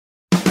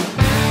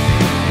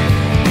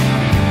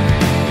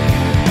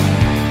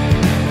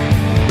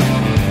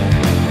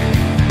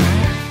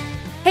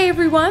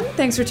everyone.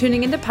 Thanks for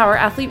tuning into Power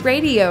Athlete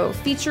Radio,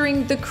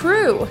 featuring The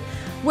Crew,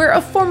 where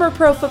a former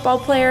pro football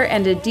player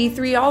and a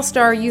D3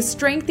 All-Star use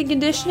strength and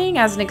conditioning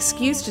as an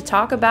excuse to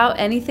talk about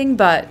anything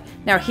but.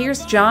 Now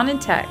here's John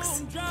and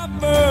Tex.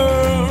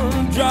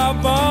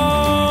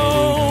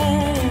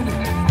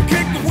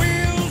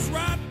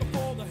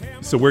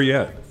 So where you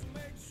at?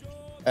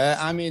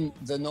 I'm in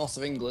the north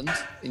of England,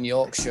 in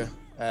Yorkshire.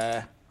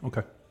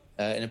 Okay.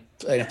 In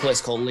a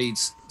place called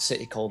Leeds, a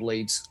city called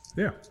Leeds.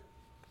 Yeah.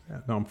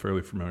 No, I'm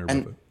fairly familiar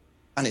with it.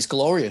 And it's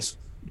glorious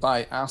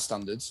by our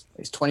standards.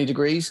 It's 20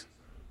 degrees,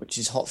 which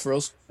is hot for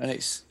us, and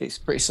it's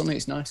pretty sunny.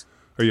 It's nice.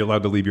 Are you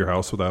allowed to leave your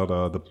house without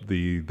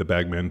the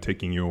bagman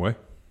taking you away?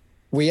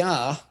 We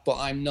are, but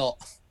I'm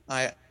not.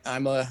 I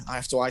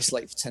have to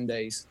isolate for 10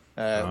 days.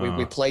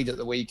 We played at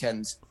the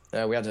weekend.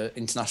 We had an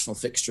international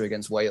fixture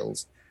against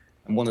Wales,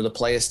 and one of the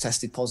players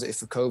tested positive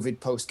for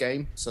COVID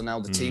post-game. So now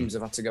the teams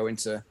have had to go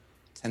into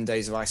 10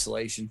 days of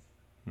isolation.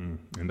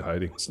 Into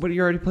hiding. But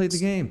you already played the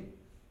game.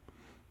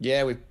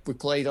 Yeah, we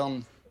played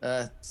on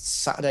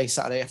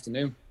Saturday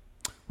afternoon.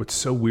 What's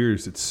so weird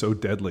is it's so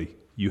deadly.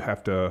 You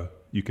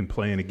can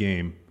play in a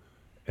game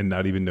and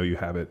not even know you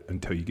have it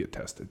until you get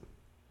tested.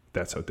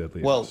 That's how deadly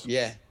it is. Well,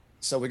 yeah.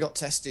 So we got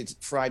tested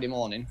Friday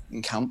morning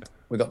in camp.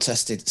 We got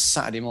tested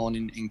Saturday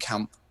morning in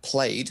camp,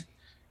 played,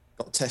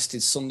 got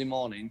tested Sunday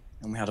morning,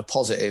 and we had a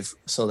positive.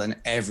 So then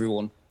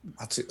everyone,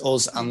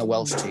 us and the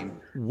Welsh team.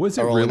 Was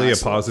it really a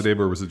positive,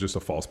 or was it just a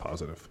false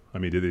positive? I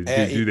mean, do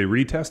they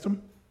retest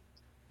him?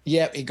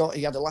 Yeah,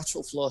 he had a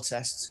lateral flow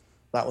test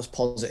that was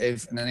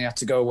positive, and then he had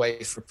to go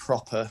away for a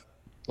proper,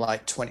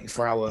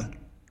 24-hour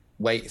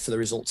wait for the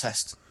result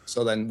test.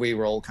 So then we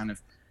were all kind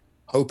of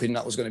hoping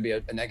that was going to be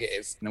a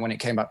negative, and then when it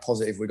came back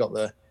positive, we got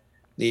the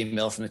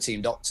email from the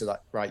team doctor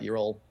that, right, you're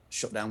all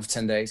shut down for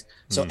 10 days.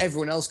 So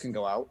everyone else can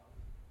go out.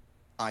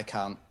 I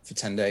can't for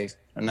 10 days,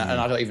 and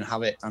I don't even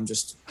have it. I'm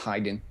just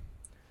hiding.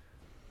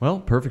 Well,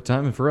 perfect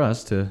timing for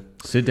us to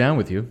sit down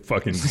with you.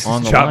 Fucking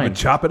on the line.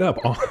 Chop it up.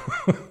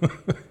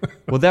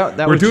 Well,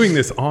 that we're doing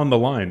this on the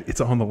line.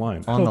 It's on the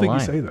line. I don't think you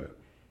say that.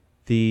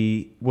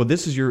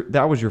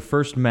 That was your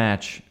first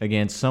match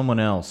against someone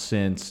else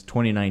since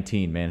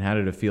 2019, man. How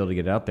did it feel to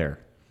get out there?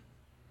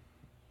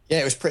 Yeah,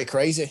 it was pretty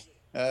crazy.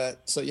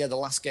 The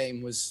last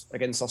game was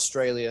against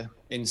Australia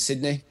in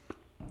Sydney.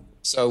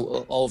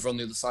 So over on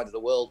the other side of the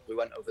world, we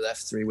went over there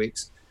for 3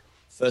 weeks.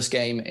 First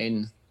game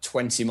in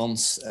 20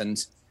 months,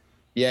 and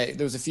yeah,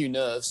 there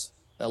was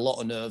a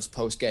lot of nerves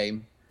post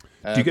game.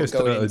 Do you guys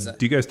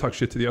talk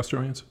shit to the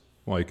Australians?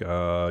 Like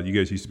you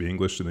guys used to be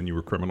English, and then you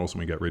were criminals, and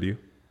we got rid of you.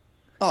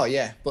 Oh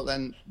yeah, but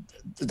then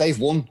they've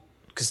won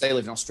because they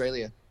live in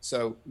Australia,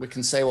 so we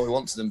can say what we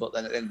want to them. But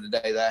then at the end of the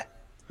day, they're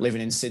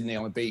living in Sydney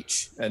on a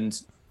beach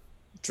and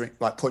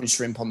putting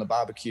shrimp on the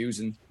barbecues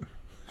and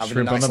having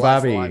shrimp a nice on the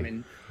life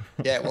barbie.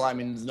 while I'm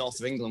in the north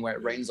of England where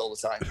it rains all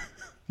the time.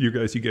 You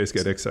guys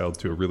get exiled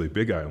to a really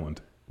big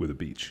island with a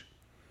beach.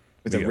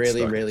 With a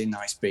really, really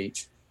nice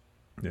beach.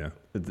 Yeah.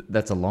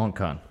 That's a long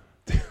con.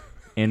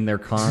 In their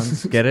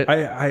cons, get it?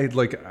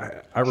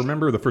 I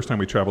remember the first time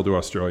we traveled to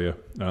Australia.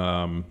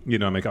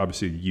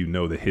 Obviously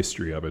the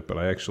history of it, but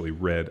I actually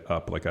read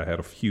up. I had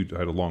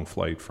a long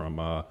flight from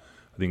I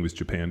think it was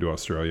Japan to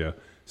Australia.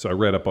 So I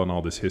read up on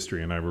all this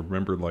history, and I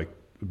remember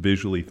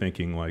visually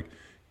thinking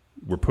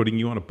we're putting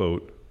you on a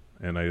boat,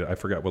 and I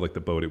forgot what the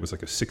boat. It was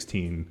a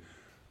 16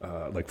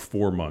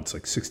 4 months,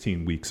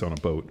 16 weeks on a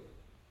boat.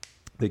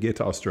 They get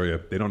to Australia.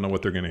 They don't know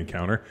what they're going to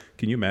encounter.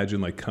 Can you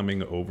imagine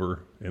coming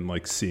over and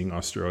seeing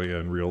Australia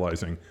and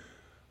realizing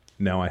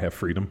now I have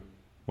freedom?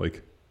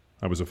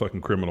 I was a fucking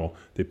criminal.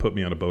 They put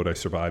me on a boat. I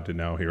survived, and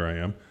now here I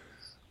am.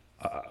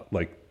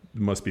 It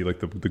must be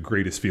the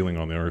greatest feeling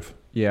on the earth.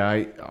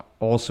 Yeah.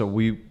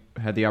 We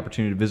had the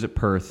opportunity to visit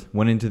Perth.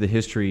 Went into the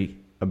history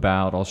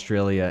about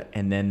Australia,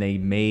 and then they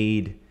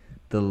made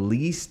the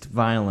least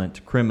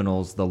violent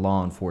criminals the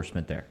law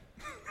enforcement there.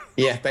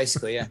 Yeah,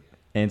 basically, yeah.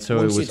 And so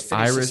Once it was you'd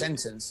finished Irish. the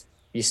sentence,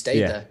 you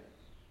stayed there.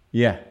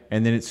 Yeah,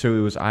 and then it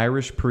was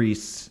Irish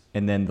priests,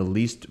 and then the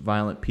least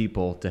violent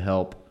people to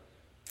help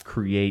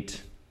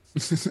create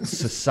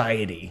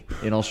society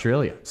in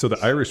Australia. So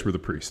the Irish were the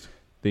priest.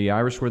 The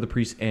Irish were the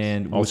priests,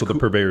 and also the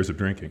purveyors of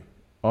drinking.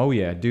 Oh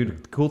yeah,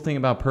 dude. The cool thing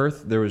about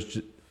Perth, there was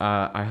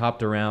I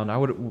hopped around.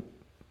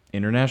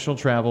 International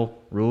travel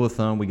rule of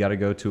thumb: we got to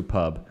go to a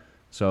pub.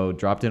 So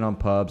dropped in on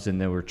pubs,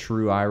 and there were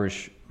true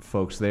Irish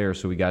folks there,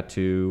 so we got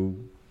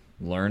to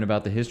learn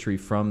about the history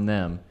from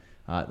them.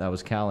 That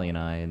was Callie and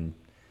I, and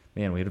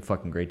man, we had a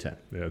fucking great time.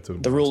 Yeah,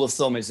 the rule of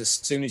thumb is as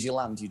soon as you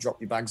land, you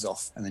drop your bags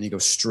off, and then you go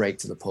straight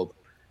to the pub.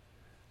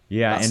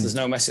 Yeah, and there's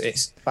no mess.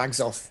 It's bags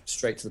off,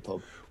 straight to the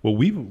pub. Well,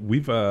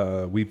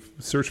 we've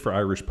searched for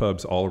Irish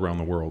pubs all around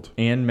the world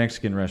and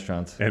Mexican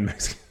restaurants.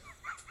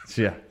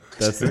 Yeah,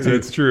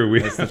 that's true.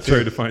 We have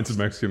tried to find some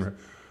Mexican.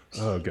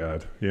 Oh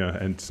God, yeah,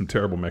 and some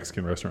terrible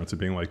Mexican restaurants are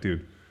being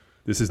dude,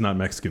 this is not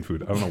Mexican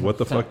food. I don't know what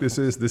the fuck this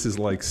is. This is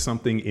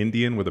something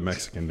Indian with a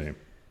Mexican name.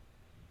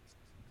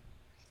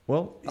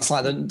 Well, that's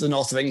the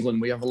north of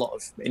England. We have a lot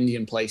of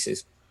Indian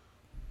places,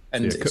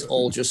 and it's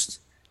all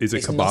just. Is it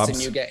it's kebabs? Nothing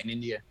you get in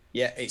India.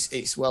 Yeah,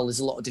 it's well, there's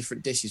a lot of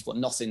different dishes, but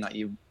nothing that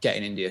you get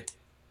in India.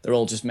 They're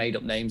all just made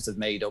up names they've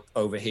made up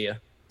over here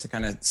to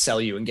kind of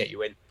sell you and get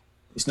you in.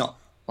 It's not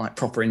like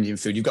proper Indian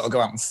food. You've got to go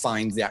out and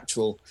find the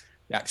actual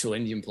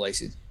Indian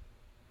places.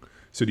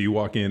 So do you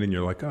walk in and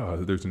you're like,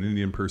 oh, there's an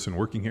Indian person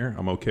working here,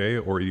 I'm okay?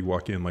 Or you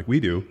walk in like we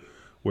do,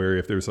 where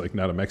if there's like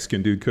not a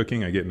Mexican dude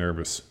cooking, I get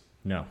nervous.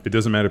 No. It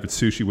doesn't matter if it's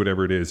sushi,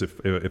 whatever it is.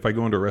 If I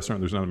go into a restaurant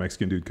and there's not a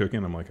Mexican dude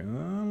cooking, I'm like, I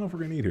don't know if we're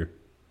going to eat here.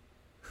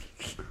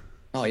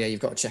 Oh yeah,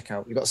 you've got to check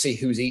out. You've got to see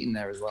who's eating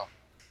there as well.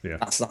 Yeah.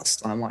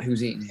 That's. I'm like,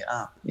 who's eating here?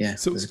 Yeah.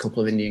 So, there's a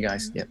couple of Indian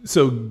guys. Yeah.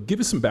 So give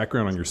us some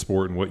background on your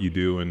sport and what you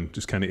do, and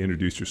just kind of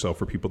introduce yourself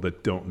for people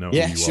that don't know who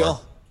you sure.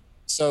 are.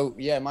 So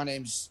yeah, my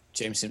name's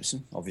James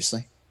Simpson.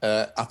 Obviously,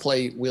 I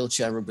play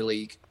wheelchair rugby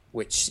league,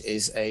 which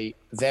is a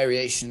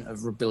variation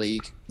of rugby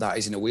league that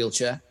is in a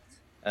wheelchair.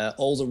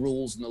 All the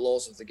rules and the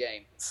laws of the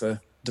game for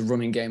the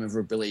running game of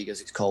rugby league,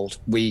 as it's called,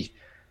 we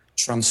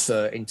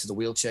transfer into the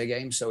wheelchair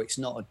game. So it's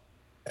not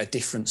a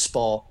different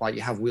sport like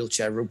you have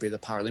wheelchair rugby, the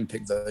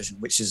Paralympic version,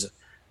 which is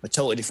a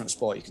totally different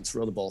sport. You can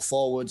throw the ball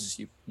forwards,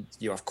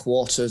 you have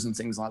quarters and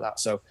things like that.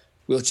 So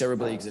wheelchair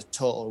rugby league is a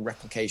total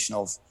replication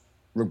of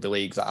rugby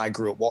league that I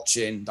grew up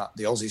watching, that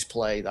the Aussies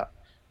play, that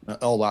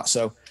all that.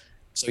 So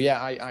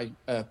yeah, I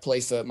play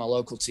for my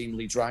local team,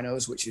 Leeds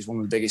Rhinos, which is one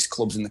of the biggest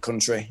clubs in the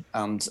country,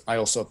 and I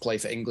also play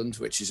for England,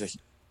 which is a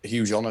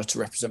huge honour to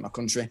represent my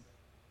country.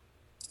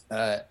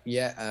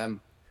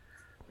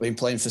 We've been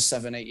playing for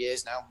 7-8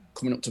 years now.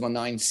 Coming up to my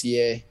 9th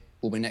year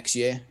will be next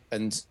year,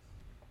 and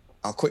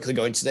I'll quickly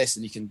go into this,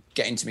 and you can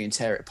get into me and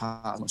tear it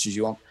apart as much as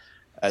you want.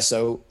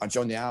 So I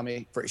joined the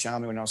army, British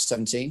Army, when I was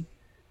 17.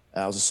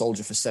 I was a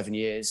soldier for 7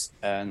 years,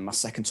 and my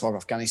second tour of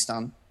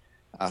Afghanistan,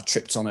 I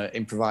tripped on an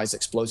improvised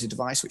explosive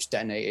device which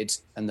detonated,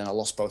 and then I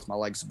lost both my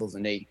legs above the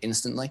knee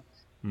instantly.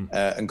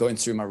 And going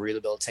through my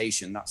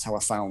rehabilitation, that's how I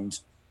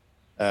found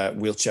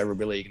wheelchair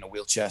rugby league and a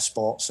wheelchair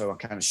sport. So I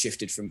kind of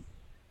shifted from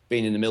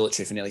being in the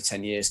military for nearly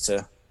 10 years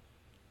to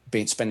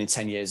spending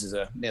 10 years as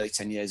a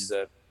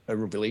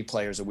rugby league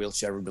player, as a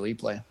wheelchair rugby league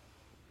player.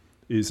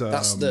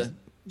 That's the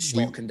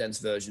short,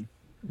 condensed version.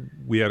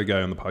 We had a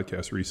guy on the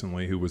podcast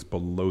recently who was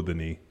below the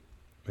knee.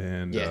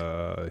 And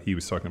he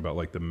was talking about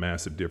like the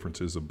massive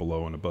differences of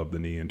below and above the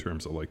knee in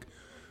terms of like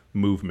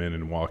movement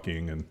and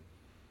walking. And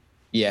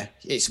yeah,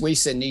 we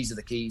say knees are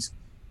the keys.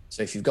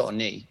 So if you've got a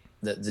knee,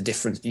 the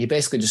difference, you're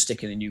basically just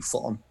sticking a new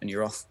foot on and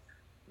you're off.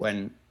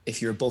 When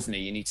if you're above knee,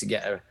 you need to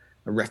get a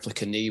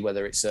replica knee,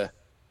 whether it's a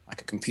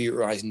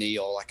computerized knee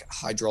or like a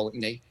hydraulic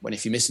knee. When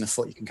if you're missing a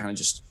foot, you can kind of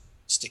just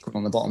stick one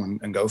on the bottom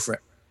and go for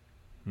it.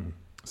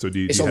 So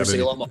it's obviously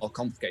a lot more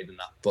complicated than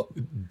that. But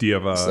do you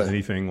have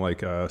anything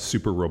like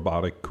super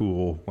robotic,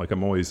 cool? Like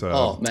I'm always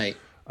mate.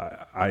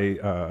 I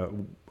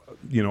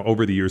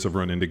over the years I've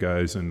run into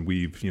guys, and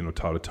we've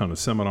taught a ton of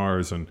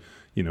seminars and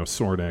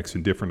Sornex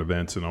and different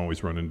events, and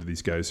always run into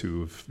these guys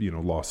who've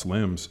lost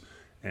limbs,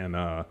 and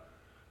I'm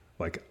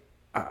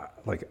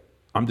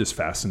just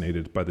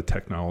fascinated by the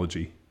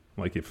technology.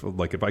 Like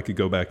if I could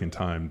go back in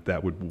time,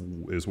 that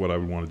is what I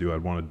would want to do.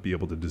 I'd want to be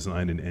able to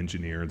design and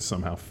engineer and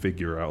somehow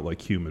figure out like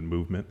human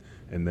movement,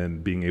 and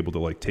then being able to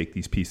like take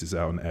these pieces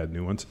out and add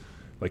new ones.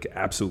 Like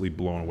absolutely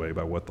blown away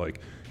by what like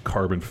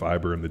carbon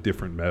fiber and the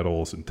different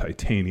metals and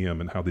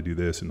titanium and how they do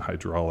this and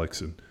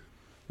hydraulics, and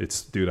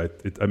it's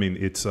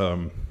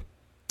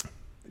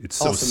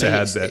so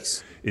sad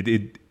that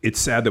it's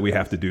sad that we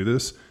have to do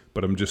this.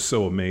 But I'm just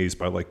so amazed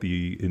by like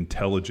the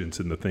intelligence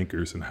and the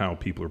thinkers and how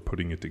people are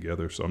putting it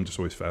together. So I'm just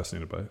always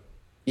fascinated by it.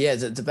 Yeah,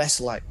 the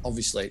best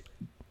obviously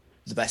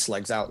the best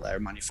legs out there are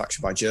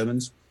manufactured by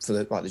Germans for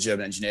the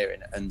German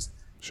engineering. And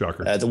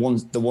shocker. The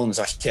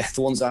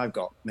ones I've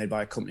got made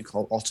by a company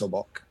called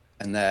Autobock,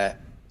 and they're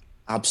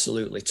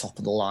absolutely top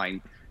of the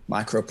line.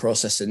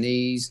 Microprocessor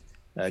knees,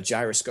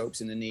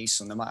 gyroscopes in the knees,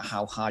 so no matter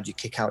how hard you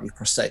kick out your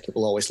prosthetic, it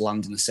will always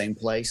land in the same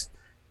place.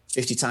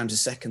 50 times a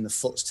second, the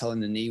foot's telling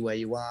the knee where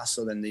you are,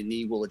 so then the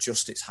knee will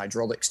adjust its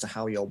hydraulics to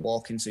how you're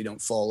walking so you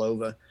don't fall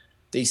over.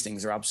 These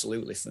things are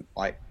absolutely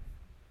like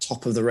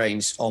top of the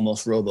range,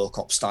 almost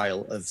RoboCop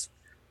style of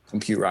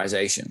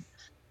computerization.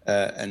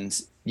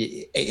 And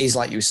it is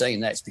like you were saying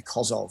there, it's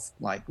because of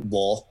like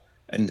war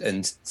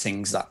and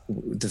things that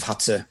they've had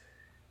to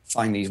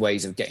find these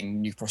ways of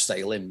getting new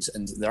prosthetic limbs,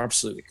 and they're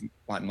absolutely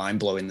like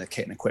mind-blowing, the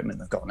kit and equipment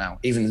they've got now.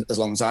 Even as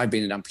long as I've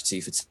been an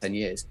amputee for 10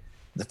 years,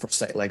 the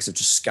prosthetic legs have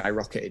just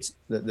skyrocketed.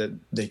 The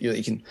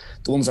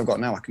ones I've got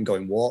now, I can go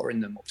in water in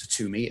them up to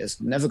 2 meters.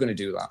 I'm never going to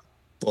do that,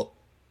 but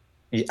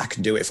I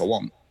can do it if I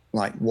want.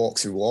 Like walk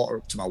through water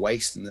up to my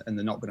waist, and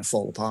they're not going to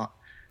fall apart.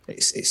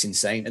 It's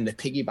insane, and they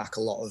piggyback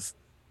a lot of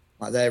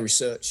like their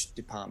research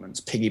departments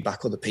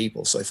piggyback other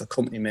people. So if a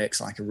company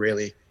makes like a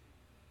really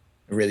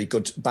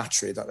good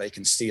battery that they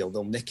can steal,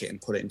 they'll nick it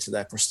and put it into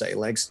their prosthetic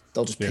legs.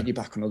 They'll just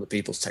piggyback on other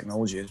people's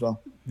technology as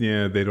well.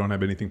 Yeah, they don't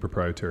have anything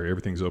proprietary.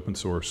 Everything's open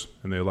source,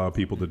 and they allow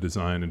people to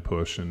design and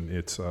push. And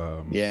it's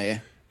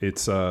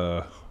it's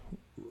for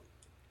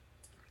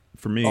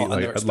me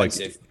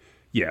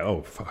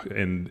fuck.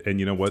 And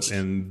you know what?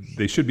 And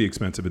they should be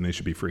expensive, and they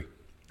should be free.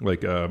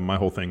 Like my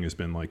whole thing has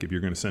been like, if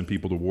you're going to send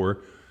people to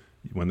war,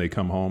 When they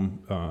come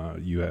home,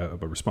 you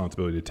have a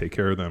responsibility to take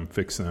care of them,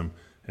 fix them,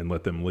 and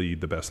let them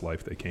lead the best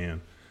life they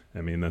can.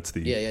 I mean, that's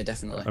the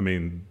definitely. I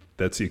mean,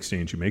 that's the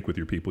exchange you make with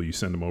your people. You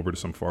send them over to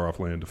some far off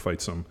land to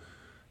fight some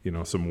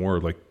war.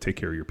 Like, take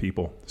care of your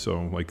people.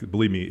 So, like,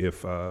 believe me,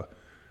 if I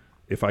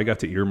got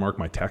to earmark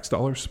my tax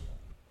dollars,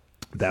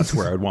 that's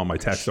where I'd want my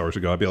tax dollars to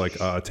go. I'd be like,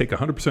 take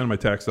 100% of my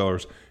tax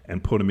dollars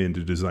and put them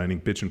into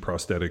designing bitchin'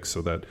 prosthetics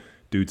so that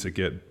dudes that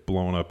get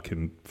blown up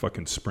can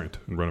fucking sprint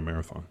and run a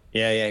marathon.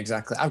 Yeah,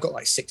 exactly. I've got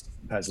like 6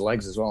 pairs of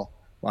legs as well.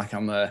 Like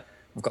I've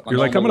got my. You're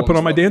like, I'm gonna put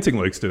on my dancing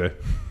legs today.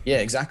 Yeah,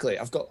 exactly.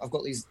 I've got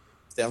these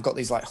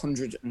like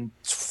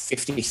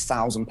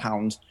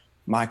 £150,000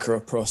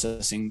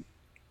 microprocessing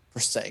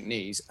prosthetic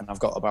knees, and I've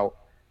got about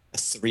a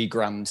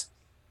 $3,000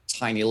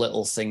 tiny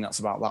little thing that's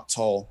about that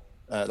tall,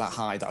 that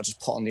high, that I just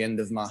put on the end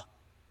of my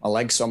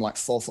legs. So I'm like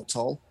 4 foot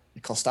tall.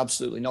 It cost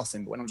absolutely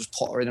nothing, but when I'm just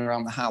pottering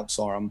around the house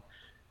or I'm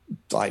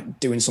like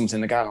doing something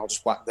in the garden, I'll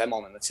just whack them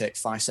on and they take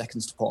 5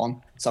 seconds to put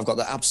on. So I've got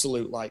the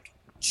absolute like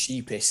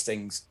cheapest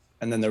things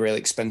and then the really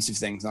expensive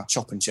things, and I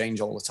chop and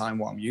change all the time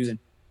what I'm using.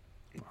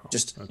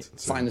 Just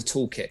find the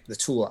toolkit, the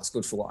tool that's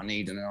good for what I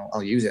need, and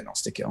I'll use it and I'll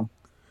stick it on.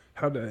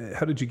 How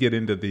did you get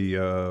into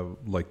the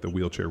like the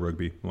wheelchair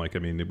rugby? Like, I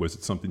mean, was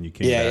it something you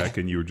came back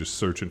and you were just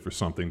searching for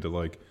something to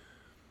like?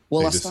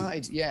 Well, I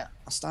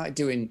started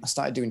doing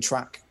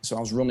track, so I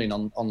was running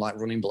on like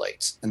running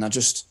blades, and I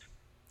just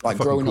like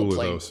growing up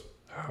playing.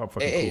 How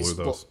fucking cool are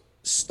those? But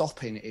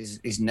stopping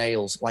is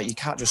nails. Like, you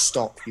can't just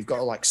stop. You've got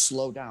to like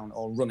slow down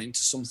or run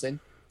into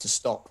something to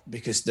stop,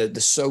 because they're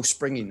so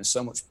springy. There's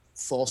so much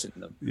force in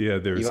them. Yeah,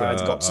 there's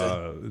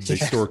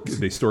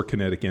they store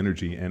kinetic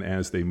energy, and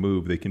as they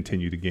move, they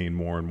continue to gain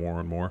more and more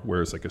and more.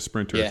 Whereas like a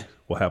sprinter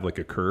will have like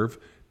a curve.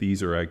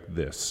 These are like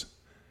this,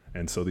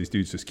 and so these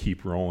dudes just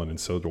keep rolling. And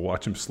so to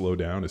watch them slow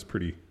down is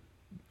pretty.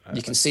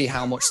 You can see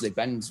how much they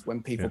bend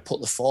when people put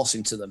the force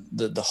into them.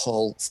 The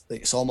whole,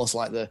 it's almost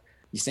like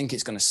you think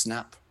it's going to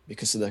snap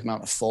because of the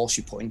amount of force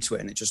you put into it,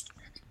 and it just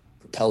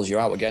propels you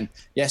out again.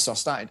 Yeah, so I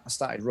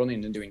started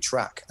running and doing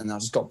track, and I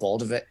just got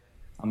bored of it.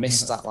 I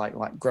missed that.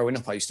 Like growing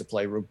up, I used to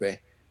play rugby.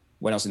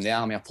 When I was in the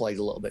army, I played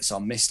a little bit, so I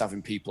missed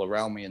having people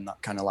around me and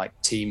that kind of like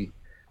team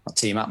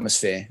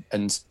atmosphere.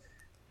 And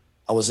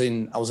I was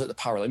at the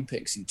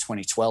Paralympics in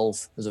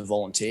 2012 as a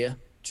volunteer,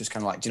 just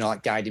kind of like,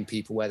 like guiding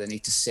people where they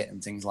need to sit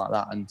and things like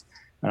that. And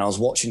I was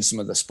watching some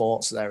of the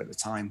sports there at the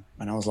time,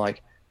 and I was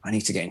like, I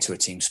need to get into a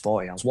team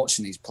sport. I was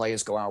watching these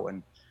players go out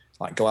on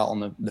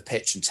the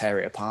pitch and tear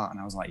it apart,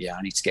 and I was like, yeah,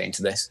 I need to get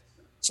into this.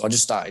 So I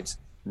just started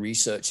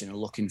researching and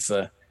looking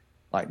for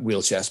like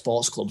wheelchair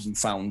sports clubs, and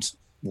found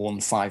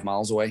one 5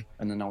 miles away,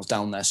 and then I was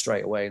down there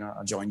straight away, and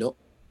I joined up.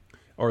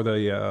 Are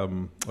they?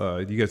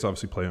 You guys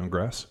obviously play on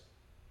grass?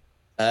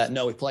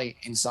 No, we play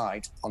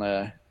inside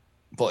but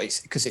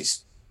it's because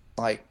it's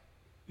like.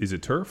 Is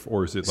it turf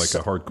or is it like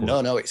a hard court?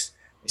 No, it's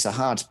a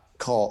hard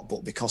court,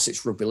 but because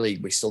it's rugby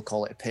league, we still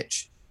call it a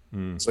pitch.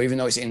 So even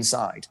though it's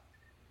inside,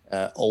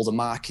 all the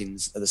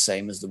markings are the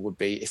same as they would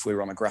be if we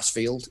were on a grass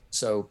field.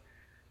 So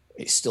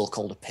it's still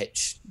called a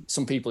pitch.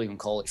 Some people even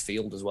call it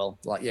field as well.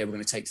 Like, yeah, we're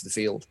going to take to the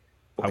field.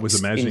 I was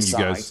imagining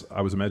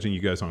you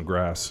guys on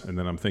grass, and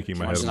then I'm thinking in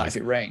my head, like, if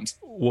it rained.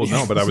 Well,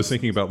 no, but I was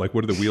thinking about like,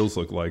 what do the wheels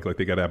look like? Like,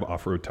 they got to have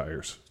off-road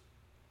tires.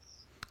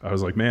 I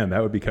was like, man, that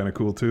would be kind of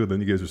cool too. Then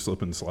you guys are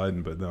slipping and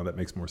sliding, but no, that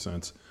makes more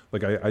sense.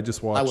 Like, I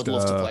just watched. I would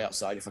love to play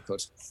outside if I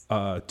could.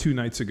 2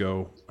 nights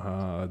ago,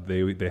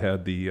 they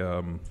had the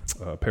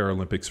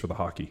Paralympics for the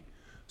hockey.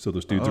 So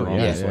those dudes are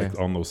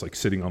on those like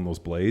sitting on those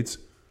blades.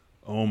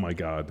 Oh my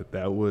God,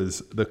 that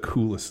was the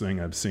coolest thing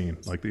I've seen.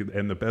 Like,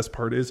 and the best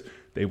part is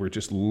they were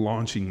just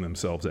launching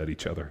themselves at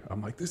each other.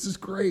 I'm like, this is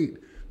great.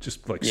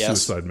 Just like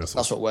suicide missiles.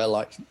 That's what we're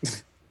like.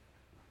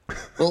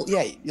 Well,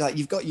 yeah, like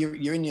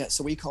you're in your.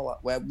 So we call it,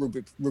 we're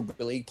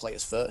rugby league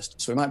players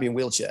first. So we might be in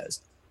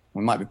wheelchairs,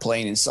 we might be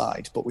playing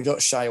inside, but we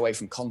don't shy away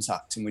from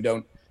contact, and we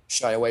don't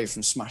shy away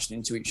from smashing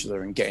into each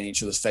other and getting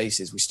each other's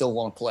faces. We still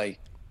want to play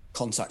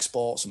contact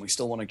sports, and we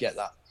still want to get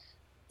that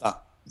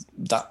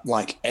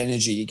like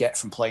energy you get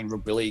from playing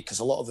rugby league, because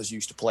a lot of us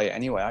used to play it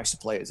anyway. I used to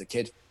play it as a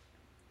kid.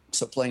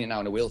 So playing it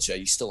now in a wheelchair,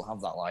 you still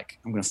have that, like,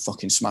 I'm going to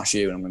fucking smash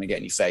you and I'm going to get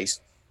in your face.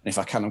 And if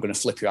I can, I'm going to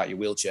flip you out your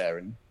wheelchair.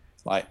 And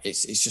like,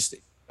 it's just,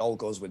 it all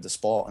goes with the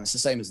sport. And it's the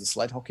same as the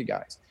sled hockey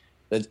guys.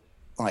 They're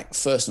like,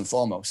 first and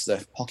foremost,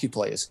 they're hockey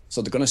players.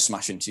 So they're going to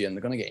smash into you and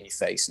they're going to get in your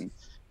face and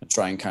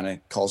try and kind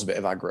of cause a bit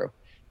of aggro. And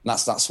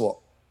that's what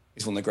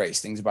is one of the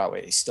greatest things about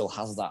it. It still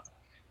has that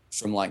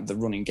from like the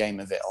running game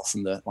of it, or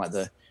from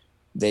the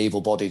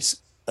able-bodied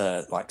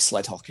like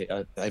sled hockey,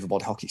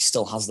 able-bodied hockey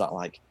still has that,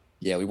 like,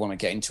 yeah, we want to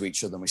get into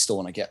each other and we still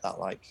want to get that,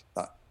 like,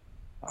 that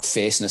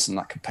fierceness and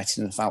that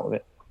competitiveness out of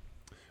it.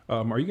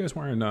 Are you guys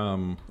wearing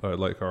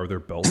like, are there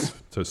belts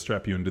to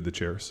strap you into the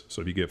chairs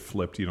so if you get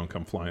flipped you don't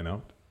come flying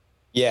out?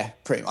 Yeah,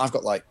 pretty. I've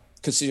got, like,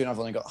 considering I've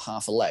only got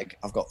half a leg,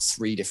 I've got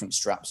 3 different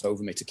straps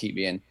over me to keep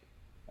me in,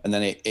 and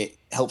then it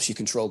helps you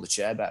control the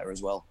chair better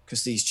as well,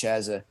 because these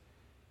chairs are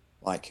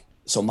like,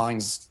 so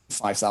mine's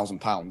 £5,000.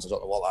 I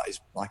don't know what that is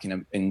like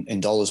in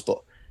dollars,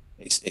 but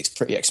it's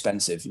pretty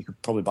expensive. You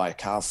could probably buy a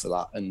car for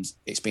that, and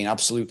it's been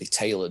absolutely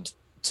tailored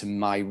to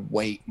my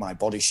weight, my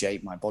body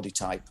shape, my body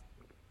type,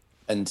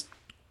 and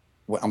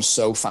I'm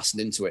so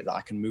fastened into it that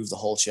I can move the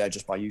whole chair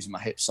just by using my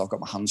hips. So I've got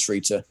my hands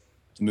free to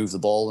move the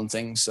ball and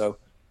things. So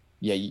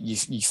yeah,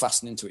 you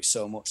fasten into it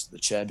so much that the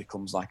chair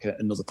becomes like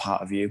another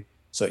part of you.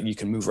 So you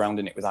can move around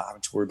in it without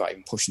having to worry about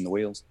even pushing the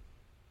wheels.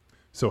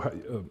 So,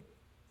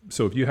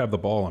 so if you have the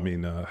ball, I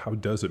mean, how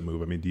does it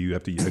move? I mean, do you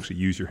have to actually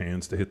use your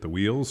hands to hit the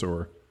wheels,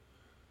 or?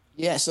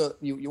 Yeah, so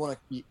you want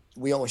to.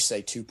 We always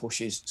say 2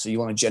 pushes. So you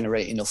want to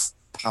generate enough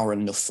power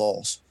and enough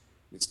force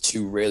with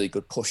 2 really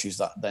good pushes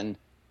that then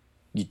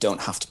you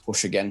don't have to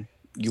push again.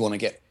 You want to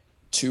get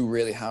 2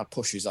 really hard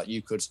pushes that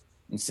you could,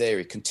 in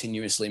theory,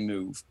 continuously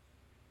move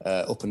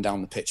up and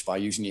down the pitch by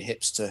using your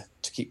hips to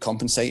keep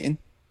compensating.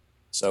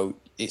 So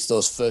it's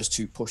those first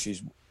 2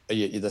 pushes are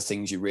the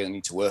things you really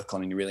need to work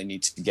on, and you really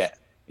need to get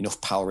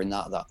enough power in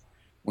that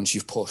once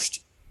you've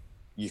pushed,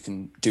 you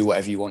can do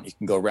whatever you want. You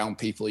can go around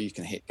people, you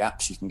can hit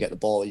gaps, you can get the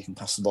ball, you can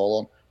pass the ball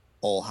on,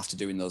 all have to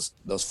do in those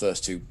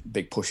first 2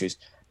 big pushes.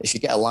 If you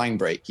get a line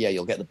break, yeah,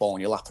 you'll get the ball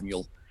in your lap and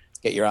you'll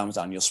get your arms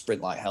down, you'll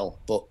sprint like hell,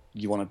 but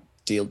you want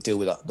to deal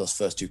with those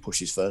first 2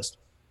 pushes first.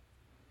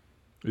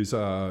 Is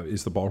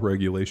the ball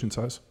regulation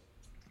size?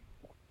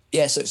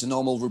 Yeah, so it's a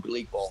normal rugby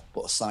league ball,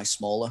 but a size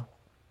smaller.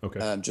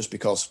 Okay. Just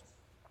because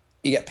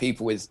you get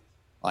people with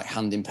like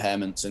hand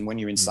impairments, and when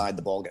you're inside,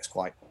 the ball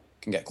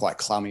can get quite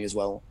clammy as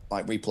well.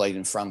 Like we played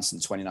in France in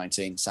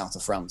 2019, south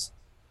of France,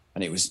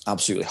 and it was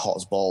absolutely hot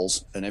as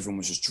balls, and everyone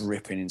was just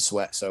dripping in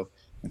sweat. So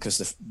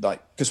because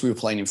we were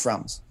playing in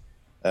France,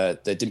 they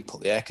didn't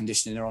put the air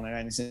conditioning on or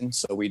anything,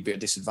 so we'd be at a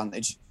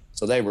disadvantage.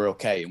 So they were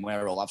okay, and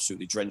we're all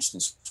absolutely drenched in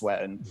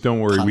sweat. And don't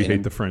worry, we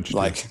hate the French.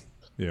 Yeah,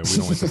 we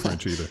don't like the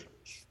French either.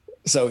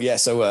 So yeah,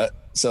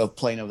 so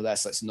playing over there,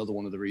 so that's another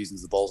one of the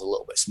reasons the ball's a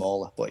little bit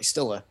smaller, but it's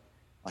still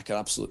like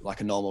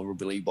a normal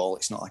rugby league ball.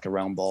 It's not like a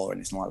round ball or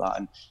anything like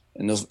that,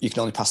 and you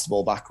can only pass the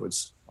ball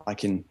backwards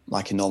like in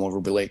normal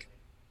rugby league.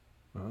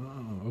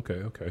 Oh,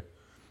 okay.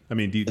 I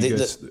mean, do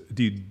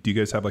you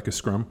guys have like a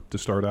scrum to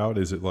start out?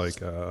 Is it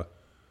like?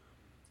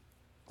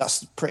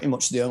 That's pretty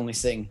much the only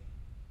thing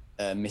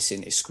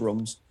missing is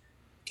scrums,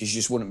 because you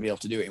just wouldn't be able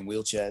to do it in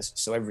wheelchairs.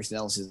 So everything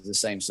else is the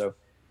same. So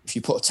if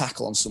you put a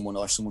tackle on someone,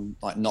 or if someone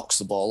like knocks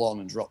the ball on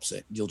and drops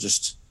it, you'll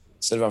just,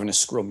 instead of having a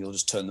scrum, you'll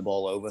just turn the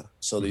ball over.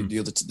 So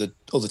the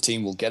other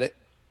team will get it.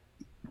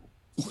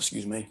 Oh,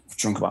 excuse me, I've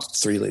drunk about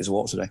 3 liters of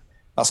water today.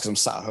 That's because I'm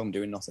sat at home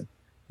doing nothing.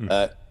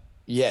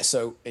 Yeah,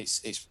 so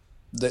it's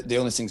the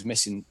only things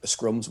missing are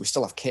scrums. We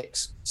still have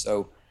kicks.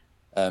 So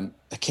a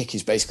kick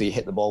is basically you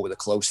hit the ball with a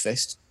closed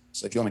fist.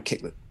 So if you want to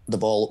kick the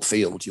ball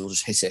upfield, you'll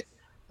just hit it,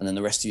 and then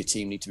the rest of your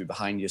team need to be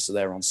behind you, so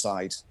they're on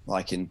side,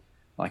 like in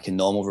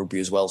normal rugby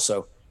as well.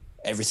 So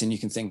everything you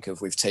can think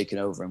of, we've taken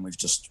over, and we've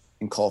just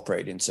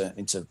incorporated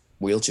into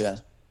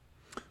wheelchairs.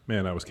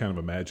 Man, I was kind of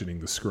imagining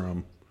the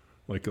scrum,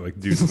 like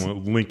dudes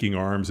linking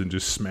arms and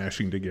just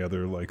smashing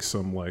together like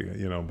some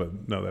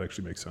but no, that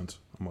actually makes sense.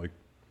 I'm like,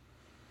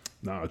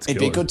 no, it's. It'd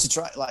be good to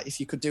try, like if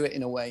you could do it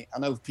in a way. I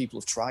know people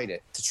have tried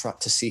it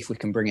to see if we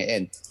can bring it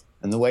in,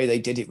 and the way they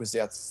did it was they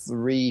had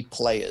 3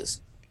 players,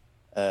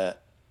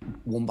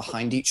 one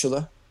behind each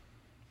other,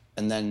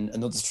 and then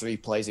another 3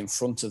 players in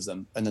front of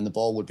them, and then the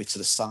ball would be to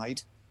the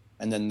side.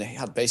 And then they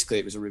had, basically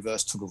it was a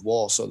reverse tug of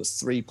war. So the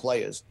 3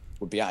 players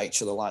would be at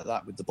each other like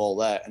that with the ball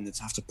there, and they'd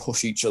have to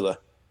push each other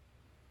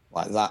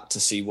like that to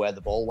see where the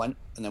ball went.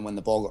 And then when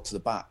the ball got to the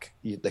back,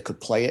 they could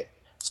play it.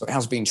 So it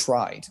has been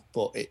tried,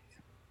 but it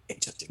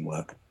just didn't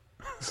work.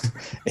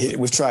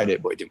 We've tried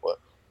it, but it didn't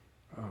work.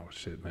 Oh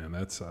shit, man.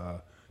 That's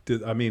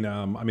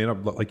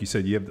like you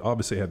said, you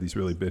obviously have these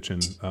really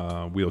bitchin'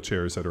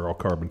 wheelchairs that are all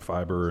carbon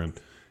fiber, and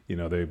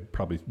they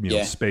probably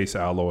space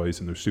alloys,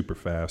 and they're super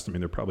fast. I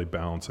mean, they're probably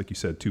balanced, like you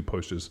said, 2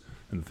 pushes,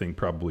 and the thing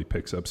probably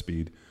picks up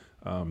speed.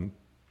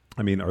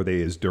 I mean, are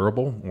they as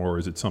durable, or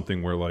is it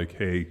something where like,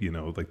 hey,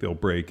 like they'll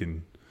break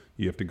and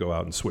you have to go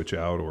out and switch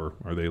out, or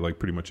are they like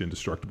pretty much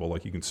indestructible?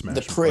 Like you can smash.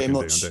 They're pretty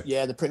much,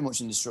 they're pretty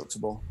much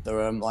indestructible.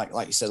 They're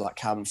like you said, like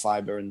carbon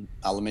fiber and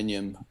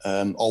aluminium,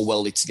 all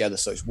welded together,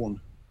 so it's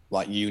one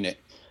like unit.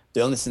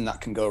 The only thing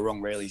that can go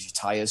wrong really is your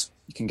tires.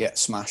 You can get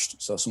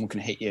smashed, so someone can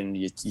hit you and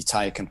your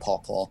tire can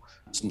pop or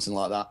something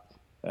like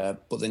that.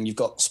 But then you've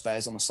got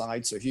spares on the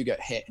side, so if you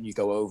get hit and you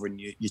go over and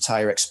your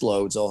tire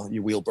explodes or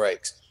your wheel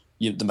breaks,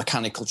 the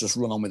mechanic will just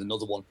run on with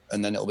another one,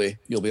 and then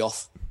you'll be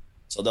off.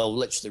 So they'll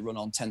literally run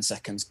on 10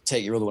 seconds,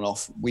 take your other one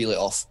off, wheel it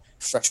off,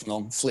 fresh one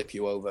on, flip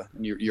you over,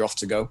 and you're off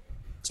to go.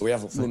 So we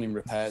have running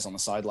repairs on the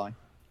sideline.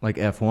 Like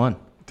F1.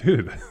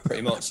 Dude.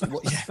 Pretty much.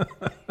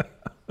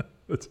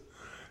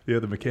 Yeah.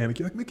 The mechanic.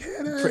 You're like,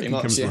 mechanic. Pretty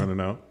much, comes running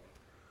out.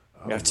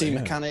 You have team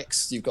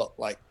mechanics. You've got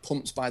like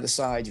pumps by the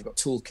side. You've got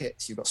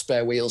toolkits. You've got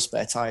spare wheels,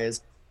 spare tires.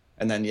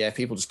 And then,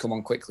 people just come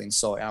on quickly and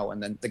sort it out.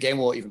 And then the game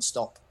won't even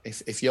stop.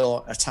 If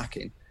you're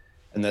attacking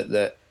and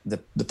the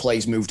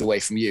play's moved away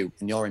from you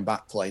and you're in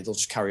back play, they'll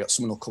just carry on.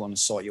 Someone will come on and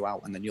sort you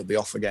out, and then you'll be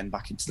off again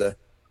back into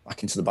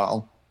the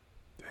battle.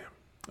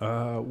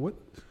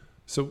 Damn.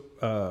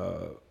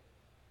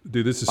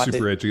 Dude, this is Like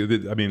super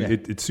I mean, Yeah.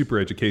 it's super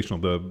educational.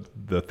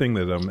 The thing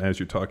that as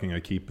you're talking, I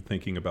keep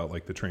thinking about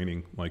like the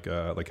training, like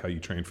how you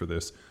train for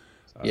this.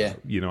 Yeah.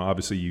 You know,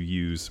 obviously you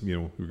use, you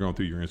know, we were going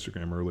through your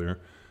Instagram earlier.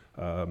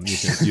 You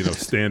can, you know,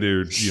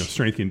 standard, you know,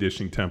 strength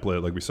conditioning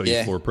template, like we saw you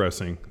Yeah. floor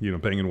pressing, you know,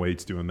 banging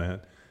weights, doing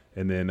that.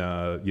 And then,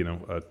 you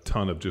know, a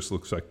ton of just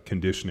looks like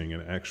conditioning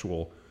and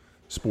actual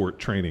sport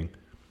training.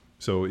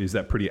 So is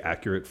that pretty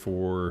accurate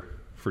for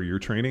your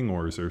training,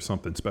 or is there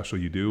something special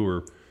you do,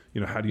 or,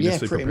 you know, how do you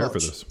necessarily prepare for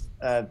this?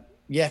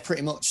 Yeah,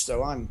 pretty much.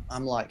 So I'm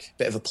like a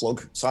bit of a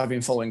plug. So I've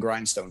been following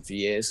Grindstone for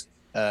years.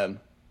 As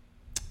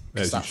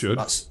you should.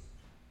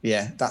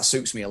 That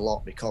suits me a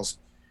lot because,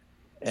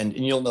 and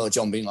you'll know,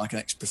 John, being like an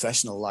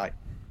ex-professional, like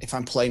if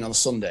I'm playing on a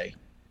Sunday,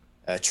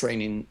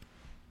 training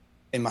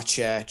in my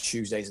chair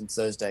Tuesdays and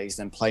Thursdays,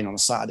 then playing on a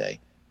Saturday,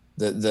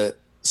 the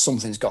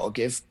something's got to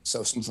give.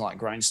 So something like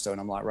Grindstone,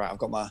 I'm like, right, I've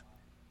got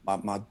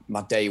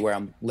my day where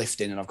I'm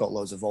lifting and I've got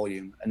loads of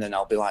volume, and then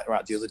I'll be like,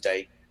 right, the other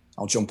day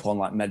I'll jump on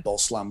like med ball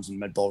slams and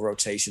med ball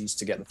rotations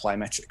to get the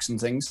plyometrics and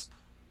things.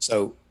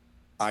 So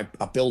I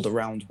build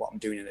around what I'm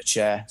doing in the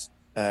chair.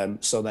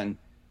 So then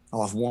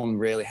I'll have one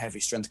really heavy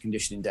strength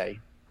conditioning day,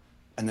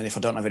 and then if I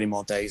don't have any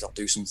more days, I'll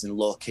do something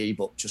low key,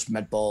 but just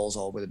med balls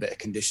or with a bit of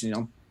conditioning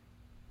on.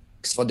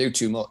 Because if I do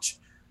too much,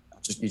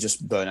 you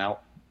just burn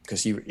out.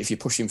 Because if you're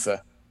pushing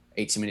for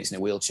 80 minutes in a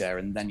wheelchair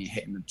and then you're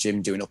hitting the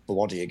gym doing upper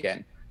body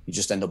again, you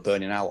just end up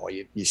burning out, or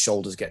your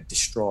shoulders get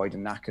destroyed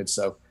and knackered.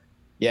 So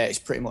yeah, it's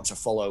pretty much I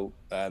follow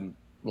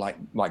like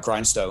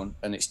Grindstone,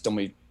 and it's done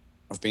me.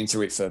 I've been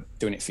through it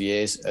doing it for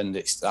years, and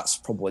that's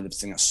probably the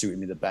thing that's suited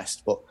me the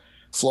best. But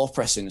floor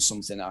pressing is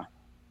something I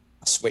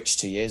switched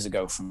 2 years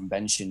ago from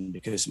benching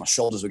because my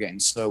shoulders were getting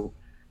so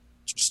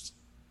just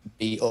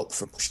beat up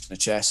from pushing the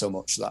chair so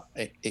much that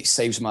it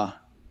saves my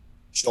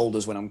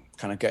shoulders when I'm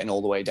kind of getting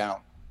all the way down.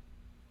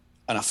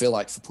 And I feel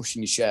like for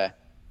pushing your chair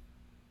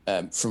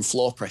from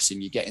floor pressing,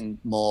 you're getting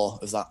more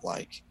of that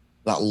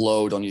that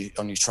load on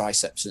your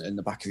triceps and in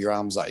the back of your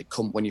arms. That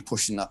when you're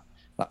pushing that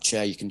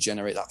chair, you can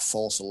generate that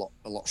force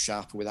a lot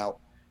sharper without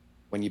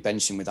when you're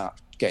benching without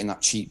getting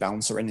that cheap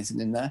bounce or anything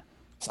in there.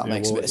 If that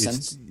makes a bit of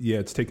sense. Yeah,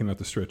 it's taking out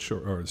the stretch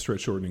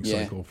shortening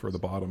cycle for the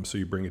bottom. So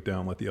you bring it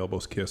down, let the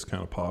elbows kiss,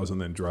 kind of pause,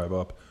 and then drive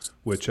up,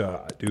 which,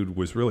 dude,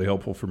 was really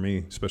helpful for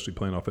me, especially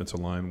playing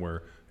offensive line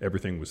where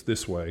everything was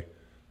this way,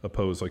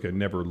 opposed like I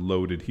never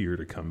loaded here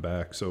to come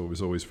back. So it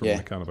was always from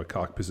like kind of a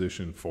cock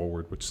position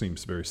forward, which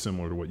seems very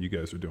similar to what you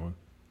guys are doing.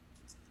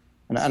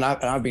 And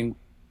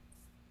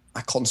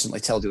I constantly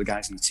tell the other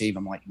guys in the team,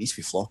 I'm like, you need to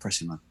be floor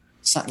pressing, man.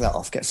 Sack that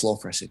off, get floor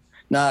pressing.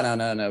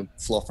 No,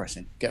 floor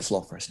pressing, get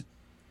floor pressing.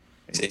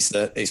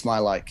 It's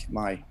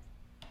my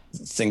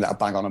thing that I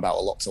bang on about a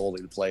lot to all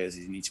the players is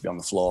you need to be on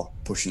the floor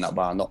pushing that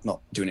bar, not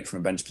doing it from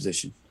a bench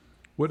position.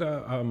 What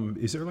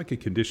is there like a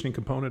conditioning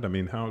component? I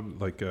mean, how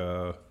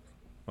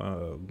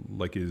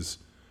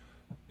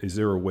is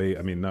there a way?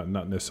 I mean, not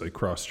necessarily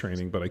cross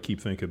training, but I keep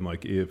thinking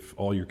like if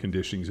all your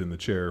conditioning's in the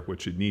chair,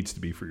 which it needs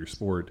to be for your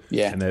sport,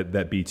 and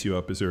that beats you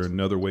up, is there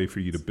another way for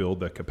you to build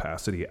that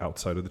capacity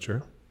outside of the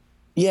chair?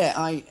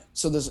 Yeah,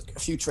 so there's a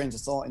few trains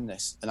of thought in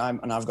this, and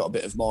I've got a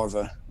bit of more of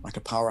a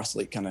power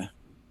athlete kind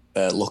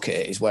of look at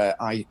it. Is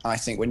where I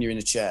think when you're in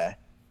a chair,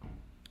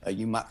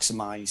 you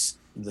maximize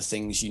the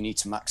things you need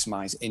to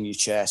maximize in your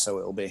chair. So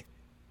it'll be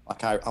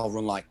like I'll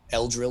run like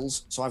L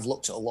drills. So I've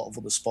looked at a lot of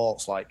other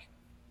sports like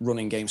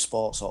running game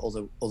sports or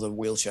other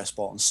wheelchair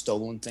sport and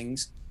stolen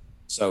things.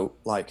 So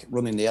like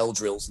running the L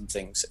drills and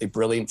things are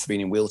brilliant for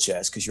being in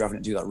wheelchairs because you're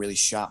having to do that really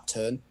sharp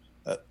turn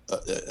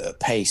at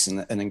pace and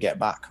then get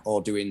back,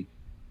 or doing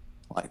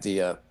like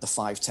the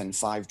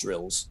 5-10-5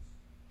 drills,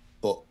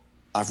 but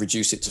I've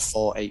reduced it to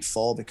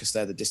 4-8-4 because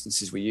they're the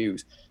distances we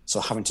use. So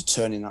having to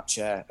turn in that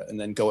chair and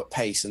then go at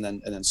pace and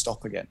then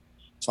stop again.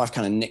 So I've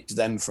kind of nicked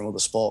them from other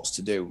sports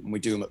to do, and we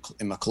do them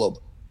in my club.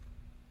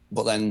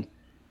 But then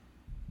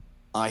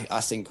I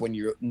think when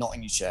you're not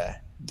in your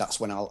chair, that's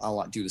when I'll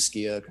like do the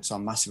ski erg. So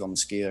I'm massive on the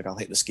ski erg. I'll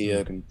hit the ski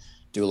erg and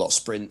do a lot of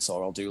sprints,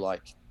 or I'll do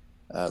like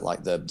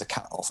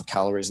the off of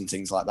calories and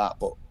things like that.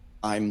 But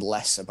I'm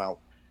less about,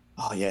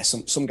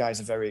 some guys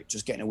are very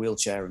just get in a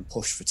wheelchair and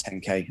push for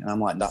 10K, and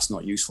I'm like, that's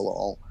not useful at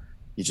all.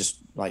 You just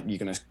like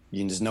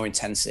there's no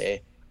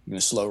intensity. You're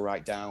gonna slow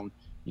right down.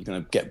 You're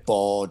gonna get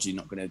bored.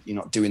 You're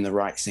not doing the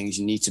right things.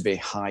 You need to be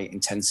high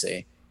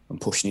intensity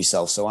and pushing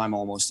yourself. So I'm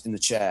almost in the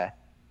chair.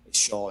 It's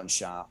short and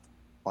sharp,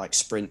 like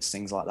sprints,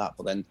 things like that.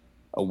 But then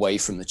away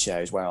from the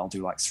chair is where I'll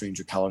do like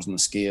 300 calories on the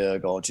ski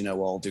erg, or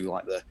I'll do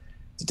like the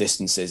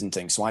distances and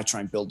things. So I try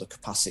and build the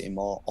capacity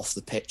more off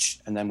the pitch,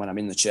 and then when I'm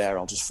in the chair,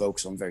 I'll just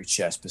focus on very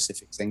chair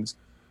specific things.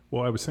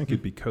 Well, I was thinking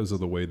because of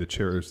the way the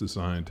chair is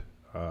designed,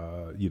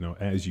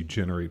 as you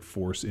generate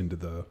force into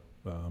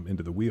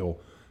the wheel,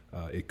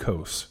 it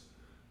coasts.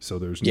 So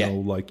there's no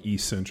like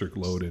eccentric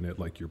load in it,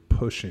 like you're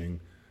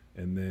pushing,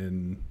 and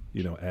then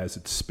as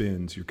it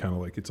spins, you're kind of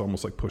like, it's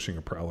almost like pushing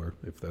a prowler.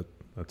 If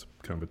that's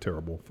kind of a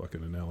terrible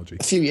fucking analogy.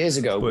 A few years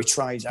ago, we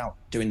tried out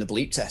doing the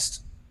bleep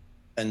test,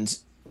 and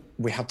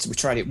we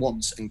tried it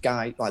once, and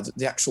like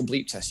the actual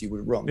bleep test you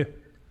would run,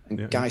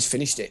 And guys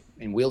finished it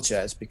in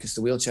wheelchairs because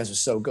the wheelchairs were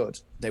so good.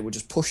 They were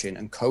just pushing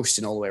and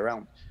coasting all the way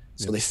around.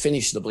 So they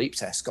finished the bleep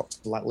test, got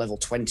to like level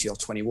 20 or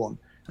 21,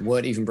 and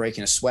weren't even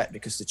breaking a sweat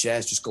because the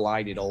chairs just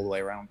glided all the way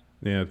around.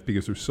 Yeah,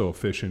 because they're so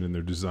efficient and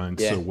they're designed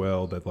so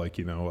well that, like,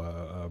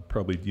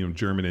 probably,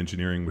 German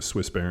engineering with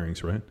Swiss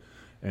bearings, right?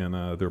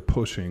 And they're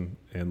pushing,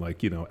 and,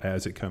 like,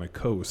 as it kind of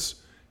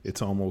coasts,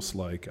 it's almost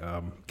like,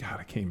 God,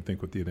 I can't even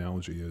think what the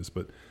analogy is,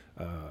 but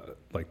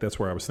like, that's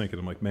where I was thinking.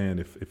 I'm like, man,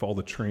 if all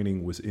the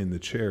training was in the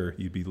chair,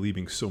 you'd be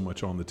leaving so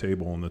much on the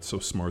table, and that's so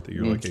smart that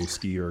you're like a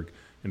ski erg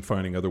and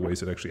finding other ways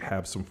that actually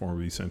have some form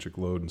of eccentric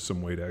load and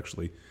some way to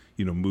actually,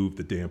 move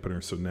the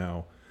dampener. So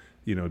now,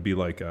 it'd be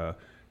like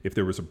if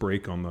there was a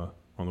brake on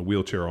the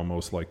wheelchair,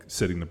 almost like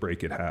setting the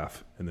brake at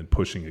half and then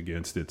pushing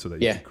against it so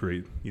that you can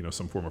create,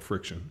 some form of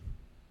friction.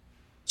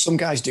 Some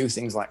guys do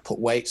things like put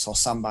weights or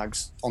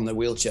sandbags on their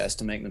wheelchairs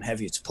to make them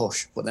heavier to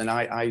push. But then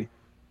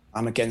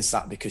I'm against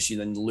that because you're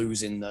then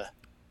losing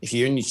if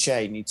you're in your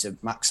chair, you need to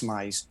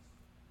maximize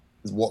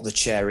what the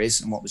chair is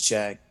and what the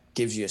chair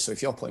gives you. So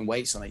if you're putting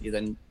weights on it, you're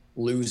then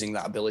losing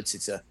that ability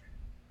to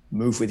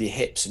move with your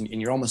hips, and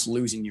you're almost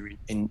losing your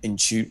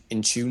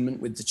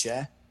intunement with the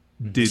chair.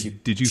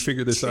 Did you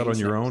figure this out on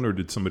your own, or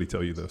did somebody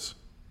tell you this?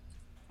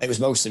 It was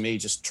mostly me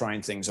just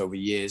trying things over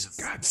years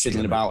of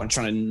fiddling about and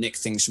trying to nick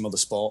things from other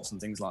sports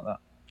and things like that.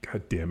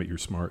 God damn it, you're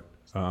smart.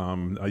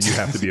 You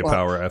have to be a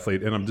power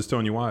athlete, and I'm just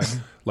telling you why.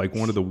 Like,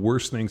 one of the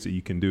worst things that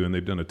you can do, and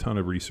they've done a ton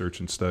of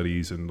research and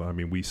studies, and I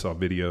mean, we saw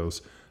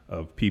videos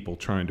of people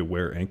trying to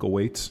wear ankle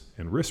weights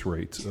and wrist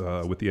weights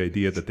with the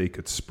idea that they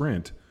could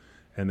sprint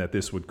and that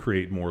this would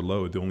create more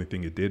load. The only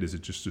thing it did is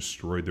it just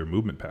destroyed their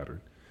movement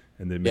pattern.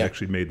 And then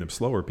actually made them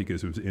slower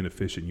because it was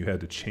inefficient. You had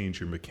to change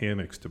your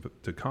mechanics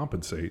to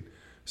compensate.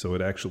 So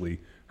it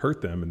actually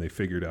hurt them, and they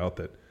figured out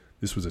that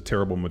this was a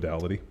terrible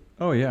modality.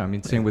 Oh, yeah. I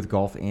mean, same with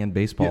golf and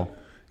baseball.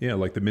 Yeah,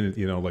 like the minute,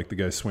 like the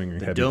guy swinging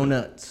the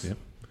donuts. Yeah.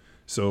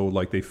 So,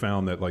 like, they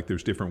found that, like,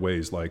 there's different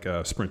ways, like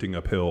sprinting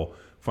uphill,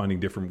 finding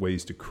different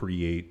ways to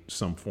create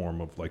some form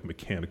of, like,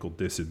 mechanical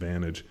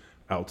disadvantage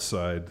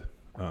outside,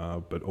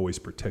 but always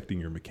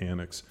protecting your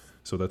mechanics.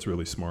 So that's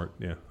really smart.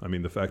 Yeah. I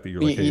mean, the fact that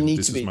you're like, hey,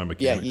 this is my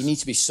mechanics. Yeah, you need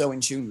to be so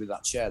in tune with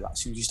that chair that as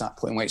soon as you start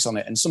putting weights on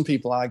it, and some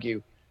people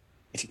argue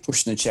if you're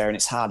pushing the chair and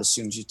it's hard, as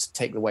soon as you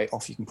take the weight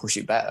off, you can push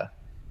it better.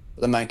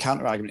 But then my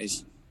counter argument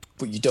is,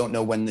 but you don't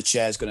know when the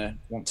chair's going to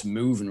want to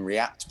move and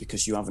react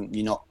because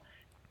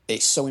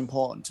it's so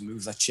important to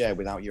move that chair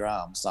without your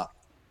arms that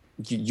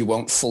you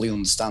won't fully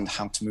understand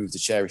how to move the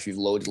chair if you've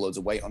loaded loads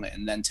of weight on it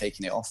and then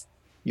taking it off.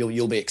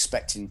 You'll be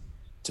expecting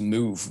to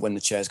move when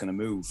the chair's going to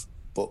move,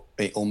 but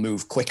it'll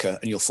move quicker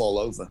and you'll fall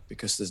over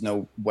because there's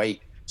no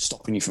weight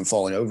stopping you from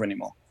falling over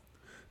anymore.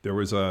 There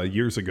was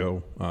years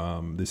ago,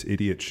 this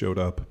idiot showed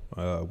up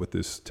with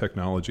this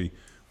technology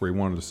where he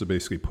wanted us to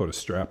basically put a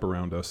strap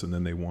around us, and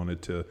then they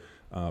wanted to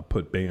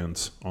put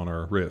bands on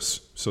our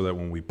wrists so that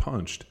when we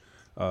punched,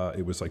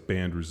 it was like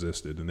band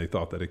resisted, and they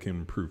thought that it can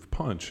improve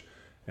punch.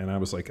 And I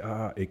was like,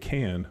 it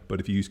can, but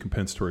if you use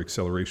compensatory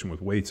acceleration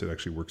with weights, it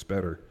actually works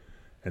better.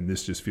 And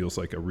this just feels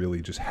like a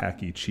really just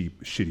hacky,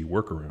 cheap, shitty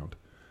workaround.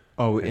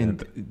 Oh,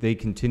 and they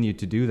continued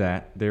to do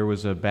that. There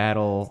was a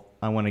battle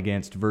I went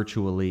against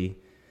virtually,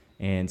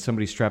 and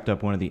somebody strapped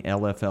up one of the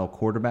LFL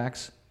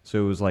quarterbacks.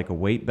 So it was like a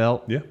weight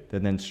belt that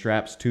then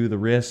straps to the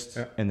wrists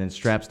and then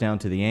straps down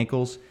to the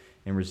ankles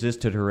and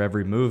resisted her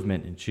every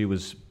movement. And she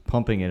was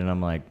pumping it, and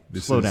I'm like,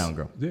 slow down,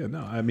 girl. Yeah, no,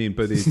 I mean,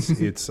 but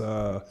it's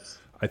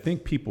I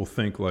think people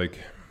think like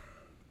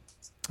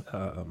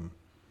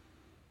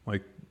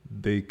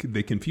they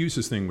confuse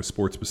this thing with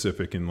sport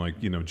specific and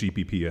like,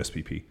 GPP,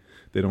 SPP.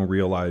 They don't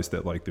realize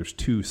that like there's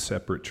two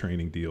separate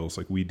training deals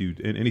like we do,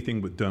 and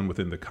anything done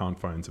within the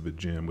confines of a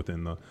gym,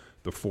 within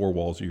the four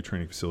walls of your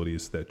training facility,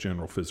 is that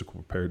general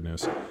physical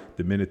preparedness.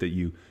 The minute that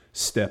you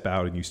step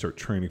out and you start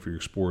training for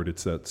your sport,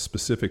 it's that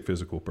specific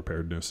physical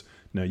preparedness.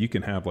 Now you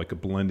can have like a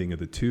blending of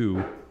the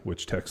two,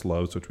 which Tex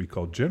loves, which we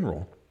call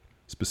general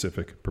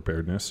specific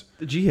preparedness.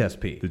 The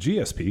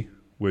GSP,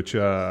 which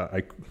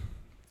I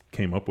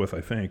came up with, I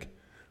think, at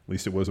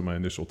least it was in my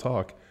initial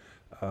talk.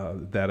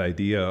 That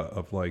idea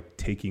of like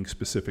taking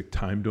specific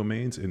time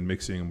domains and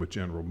mixing them with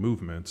general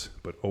movements,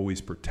 but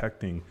always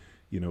protecting,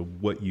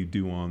 what you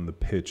do on the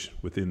pitch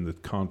within the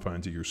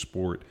confines of your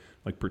sport,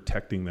 like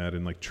protecting that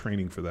and like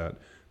training for that.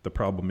 The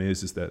problem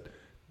is that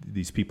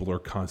these people are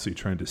constantly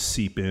trying to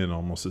seep in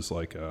almost as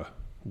like a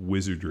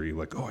wizardry,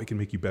 like, I can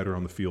make you better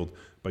on the field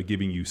by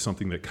giving you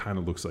something that kind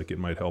of looks like it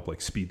might help,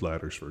 like speed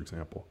ladders, for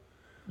example.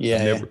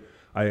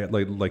 I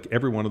like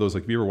every one of those,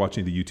 like if you ever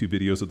watching the YouTube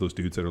videos of those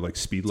dudes that are like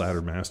speed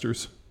ladder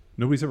masters,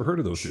 nobody's ever heard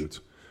of those dudes.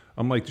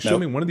 I'm like, show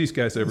me one of these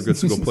guys that ever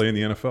gets to go play in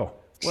the NFL.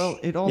 Well,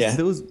 it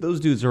also those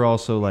dudes are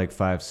also like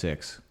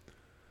 5'6",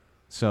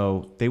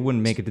 so they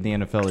wouldn't make it to the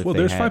NFL. Well,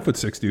 there's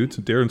 5'6" dudes,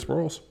 Darren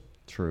Sproles.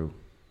 True,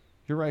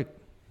 you're right,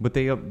 but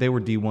they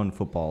were D1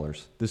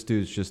 footballers. This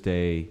dude's just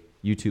a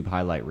YouTube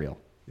highlight reel.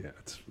 Yeah,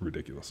 it's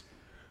ridiculous.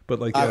 But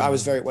like, I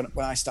was very when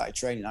I started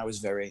training, I was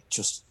very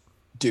just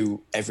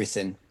do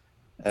everything.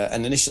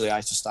 And initially, I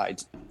just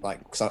started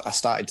because I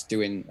started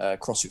doing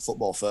CrossFit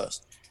football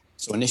first,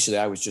 So initially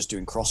I was just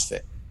doing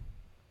CrossFit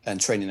and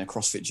training in a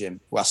CrossFit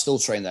gym. Well, I still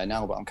train there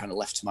now, but I'm kind of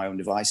left to my own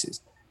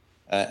devices.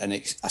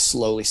 I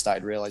slowly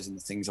started realizing the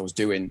things I was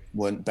doing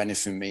weren't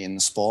benefiting me in the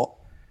sport.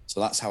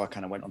 So that's how I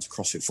kind of went onto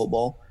CrossFit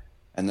football.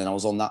 And then I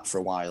was on that for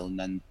a while and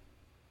then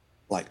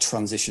like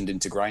transitioned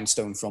into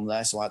grindstone from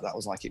there. So that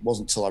was like, it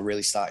wasn't until I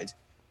really started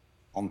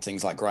on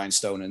things like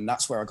grindstone. And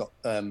that's where I got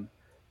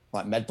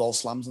like med ball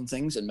slams and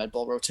things and med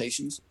ball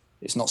rotations.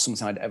 It's not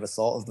something I'd ever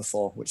thought of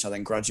before, which I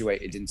then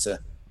graduated into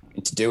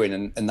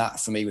doing. And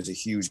that for me was a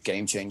huge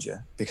game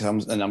changer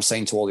because I'm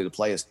saying to all the other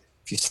players,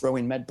 if you throw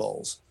in med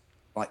balls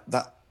like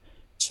that,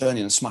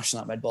 turning and smashing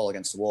that med ball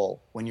against the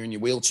wall, when you're in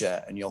your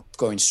wheelchair and you're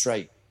going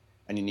straight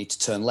and you need to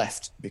turn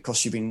left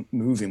because you've been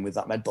moving with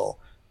that med ball,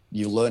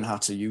 you learn how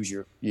to use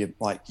your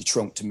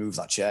trunk to move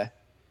that chair.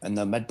 And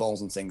the med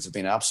balls and things have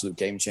been an absolute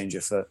game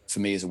changer for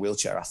me as a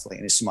wheelchair athlete.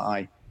 And it's something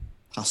I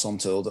pass on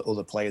to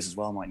other players as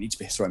well. I'm like, you need to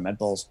be throwing med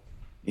balls.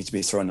 You need to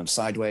be throwing them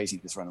sideways. You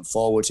need to be throwing them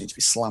forwards. You need to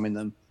be slamming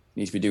them.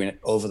 You need to be doing it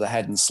over the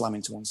head and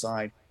slamming to one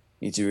side.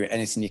 You need to do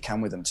anything you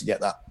can with them to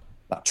get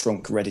that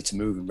trunk ready to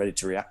move and ready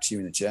to react to you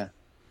in the chair.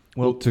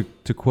 Well,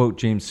 to quote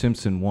James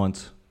Simpson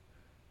once,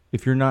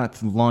 if you're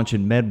not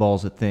launching med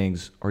balls at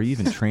things, are you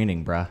even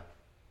training, brah?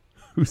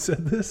 Who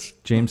said this?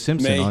 James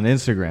Simpson on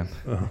Instagram.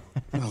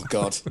 Oh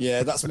God,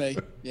 yeah, that's me.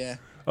 Yeah.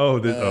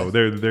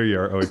 There you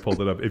are. Oh, he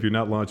pulled it up. If you're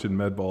not launching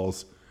med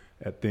balls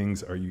at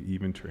things, are you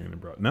even training,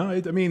 bro? No,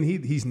 I mean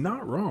he's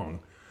not wrong.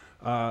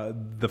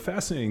 The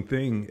fascinating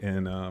thing,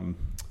 and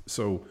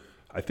so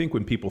I think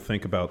when people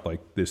think about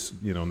like this,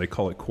 and they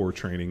call it core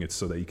training, it's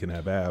so that you can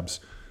have abs.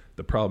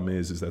 The problem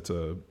is that's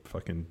a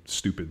fucking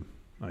stupid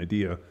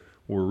idea.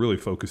 What we're really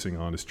focusing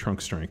on is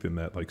trunk strength and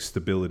that like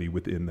stability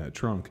within that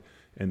trunk.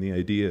 And the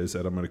idea is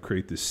that I'm going to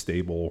create this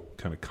stable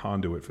kind of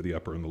conduit for the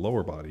upper and the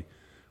lower body.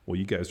 Well,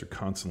 you guys are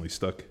constantly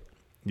stuck,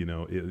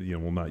 well,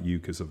 not you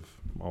because of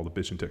all the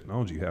bitchin'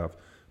 technology you have,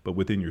 but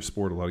within your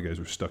sport, a lot of guys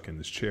are stuck in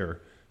this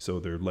chair. So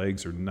their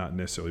legs are not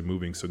necessarily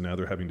moving. So now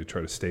they're having to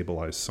try to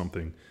stabilize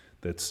something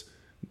that's,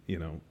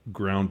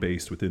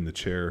 ground-based within the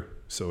chair.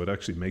 So it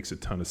actually makes a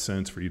ton of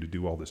sense for you to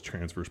do all this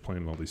transverse plane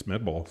and all these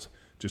med balls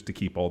just to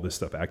keep all this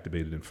stuff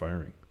activated and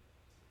firing.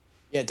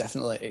 Yeah,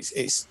 definitely.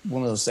 It's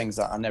one of those things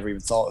that I never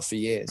even thought of for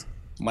years.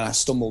 When I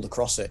stumbled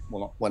across it,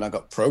 when I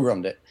got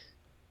programmed it,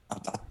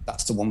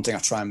 that's the one thing I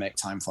try and make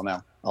time for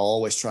now. I'll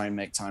always try and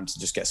make time to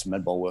just get some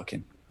med ball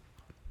working.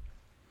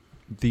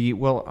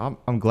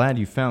 I'm glad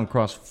you found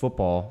CrossFit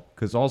football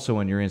because also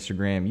on your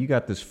Instagram, you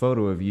got this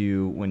photo of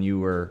you when you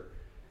were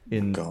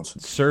in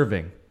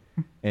serving,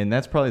 and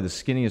that's probably the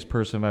skinniest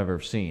person I've ever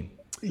seen.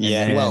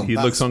 Yeah, and he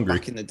looks hungry.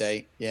 Back in the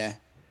day, yeah.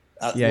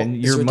 And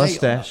your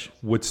mustache.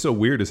 What's so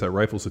weird is that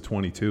rifle's a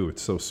 22.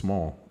 It's so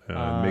small.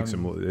 It makes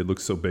him. It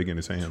looks so big in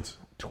his hands.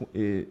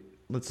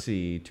 Let's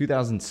see,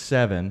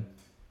 2007,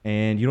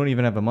 and you don't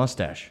even have a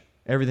mustache.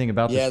 Everything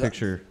about this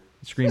picture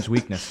screams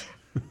weakness.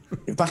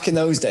 Back in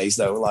those days,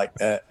 though, like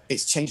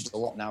it's changed a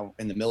lot now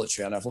in the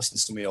military, and I've listened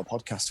to some of your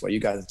podcasts where you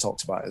guys have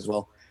talked about it as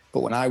well.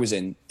 But when I was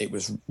in, it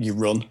was you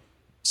run.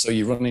 So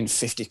you're running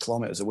 50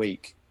 kilometers a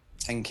week,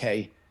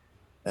 10K,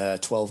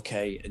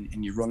 12K,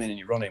 and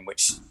you're running,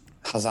 which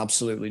has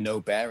absolutely no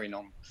bearing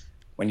on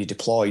when you're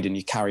deployed and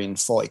you're carrying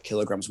 40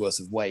 kilograms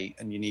worth of weight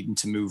and you're needing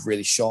to move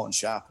really short and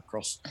sharp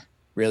across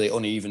really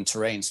uneven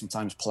terrain,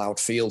 sometimes plowed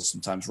fields,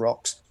 sometimes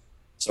rocks.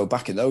 So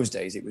back in those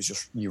days, it was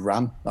just you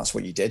ran. That's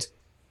what you did.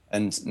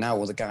 And now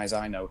all the guys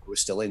I know who are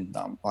still in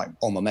that, like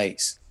all my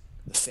mates,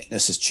 the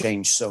fitness has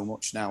changed so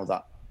much now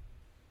that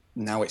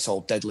now it's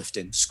all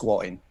deadlifting,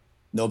 squatting.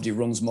 Nobody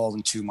runs more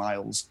than 2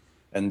 miles,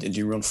 and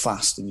you run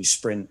fast and you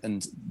sprint.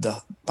 And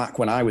back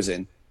when I was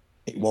in,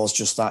 it was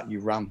just that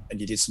you ran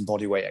and you did some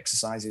body weight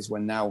exercises.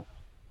 When now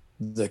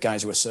the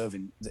guys who are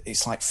serving,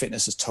 it's like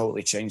fitness has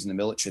totally changed in the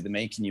military. They're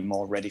making you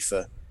more ready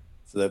for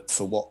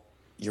what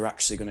you're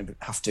actually going to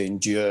have to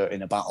endure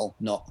in a battle,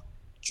 not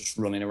just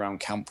running around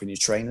camp with your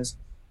trainers.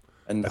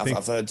 And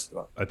I've heard.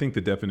 I think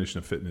the definition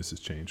of fitness has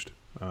changed.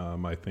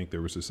 I think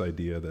there was this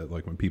idea that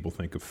like when people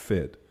think of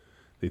fit,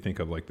 they think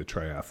of like the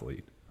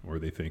triathlete, or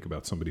they think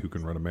about somebody who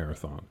can run a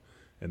marathon,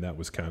 and that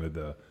was kind of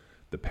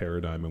the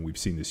paradigm. And we've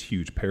seen this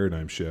huge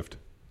paradigm shift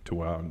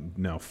to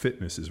now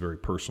fitness is very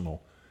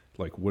personal.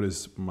 Like, what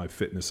does my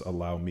fitness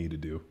allow me to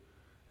do,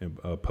 and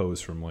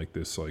opposed from like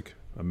this like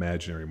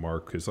imaginary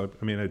mark? Because I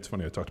mean, it's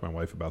funny. I talked to my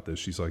wife about this.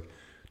 She's like,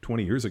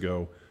 20 years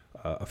ago,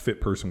 a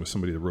fit person was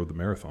somebody that rode the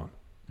marathon.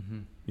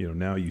 Mm-hmm.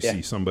 Now you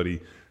see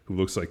somebody who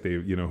looks like they,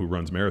 who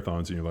runs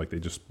marathons, and you're like, they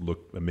just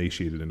look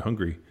emaciated and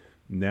hungry.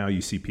 Now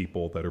you see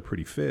people that are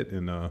pretty fit,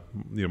 and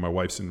my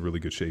wife's in really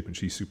good shape and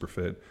she's super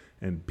fit,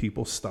 and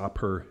people stop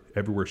her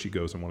everywhere she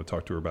goes and want to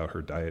talk to her about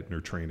her diet and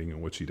her training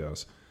and what she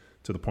does,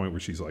 to the point where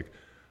she's like,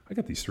 I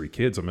got these 3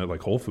 kids, I'm at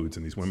like Whole Foods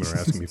and these women are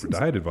asking me for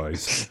diet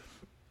advice.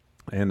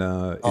 And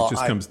it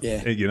just comes,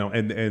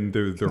 and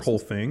their whole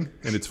thing.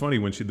 And it's funny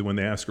when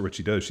they ask her what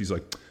she does, she's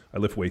like, I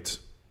lift weights,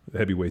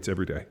 heavy weights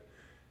every day.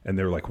 And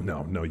they're like,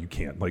 no, you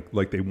can't.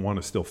 Like they want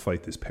to still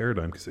fight this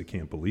paradigm because they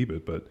can't believe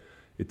it. But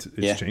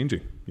it's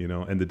changing,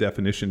 and the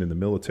definition in the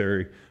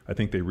military, I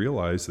think they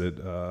realized that,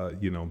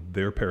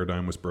 their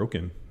paradigm was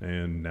broken,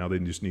 and now they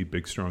just need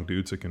big, strong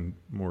dudes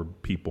more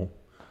people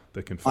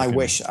that can I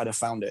wish I'd have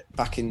found it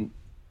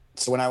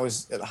so when I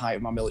was at the height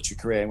of my military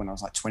career, when I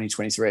was like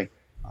 23,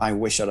 I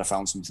wish I'd have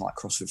found something like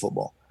CrossFit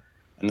football.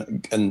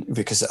 And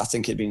because I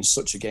think it'd been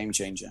such a game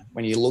changer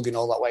when you're lugging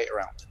all that weight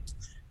around,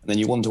 and then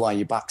you wonder why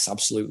your back's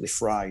absolutely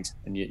fried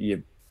and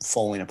you're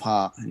falling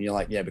apart, and you're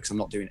like, yeah, because I'm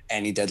not doing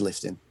any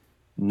deadlifting,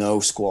 no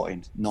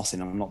squatting,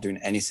 nothing. I'm not doing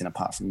anything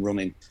apart from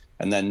running.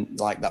 And then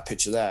like that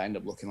picture there, I end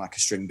up looking like a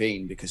string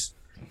bean because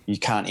you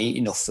can't eat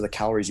enough for the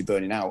calories you're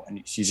burning out,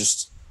 and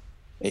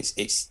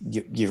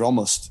you're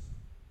almost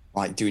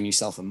like doing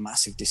yourself a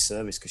massive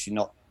disservice because you're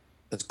not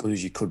as good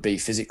as you could be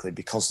physically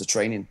because the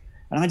training.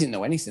 And I didn't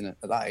know anything at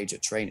that age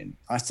of training.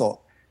 I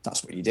thought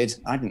that's what you did.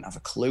 I didn't have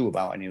a clue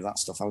about any of that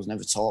stuff. I was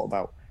never taught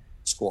about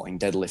squatting,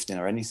 deadlifting,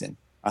 or anything.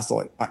 I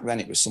thought back then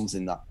it was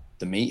something that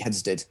the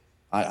meatheads did.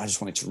 I just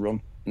wanted to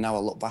run. And now I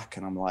look back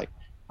and I'm like,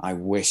 I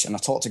wish. And I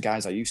talk to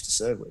guys I used to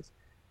serve with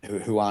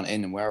who aren't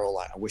in, and we're all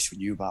like, I wish we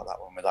knew about that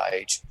when we're that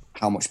age,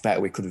 how much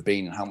better we could have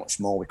been and how much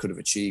more we could have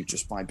achieved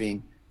just by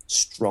being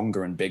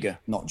stronger and bigger,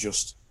 not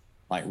just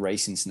like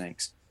racing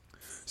snakes.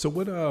 So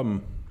what, I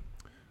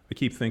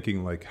keep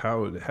thinking, like,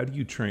 how do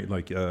you train?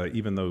 Like,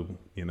 even though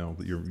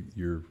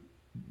you're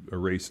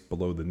erased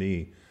below the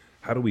knee,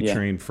 how do we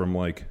train from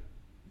like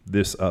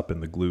this up in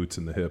the glutes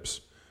and the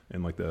hips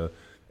and like the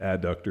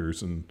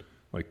adductors and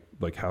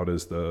like how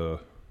does the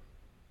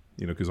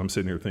because I'm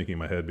sitting here thinking in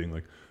my head, being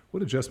like,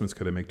 what adjustments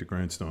could I make to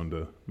grindstone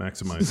to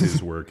maximize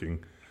his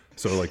working?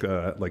 So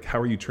like how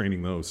are you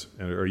training those?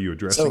 And are you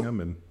addressing them,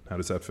 and how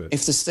does that fit?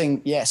 If this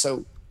thing,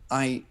 so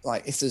I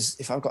like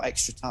if I've got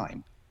extra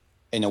time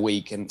in a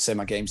week, and say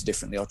my game's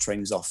different, the odd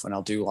training's off, and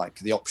I'll do like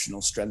the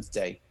optional strength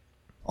day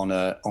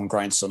on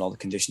grindstone or the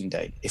conditioning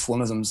day. If one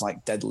of them's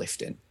like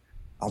deadlifting,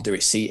 I'll do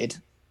it seated.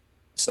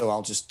 So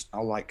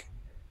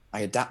I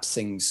adapt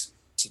things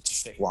to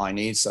fit what I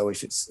need. So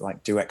if it's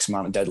like do X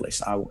amount of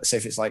deadlifts, say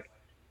if it's like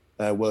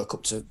work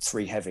up to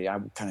 3 heavy, I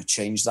will kind of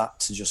change that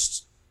to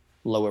just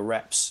lower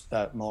reps,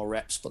 more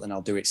reps, but then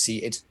I'll do it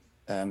seated,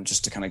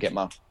 just to kind of get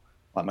my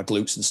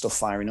glutes and stuff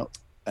firing up.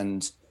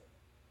 And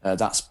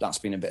that's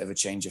been a bit of a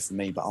changer for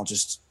me, but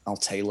I'll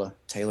tailor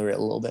it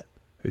a little bit.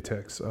 Hey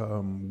Tex,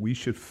 we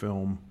should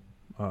film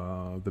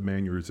the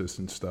manual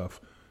resistance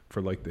stuff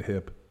for like the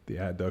hip, the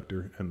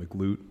adductor, and the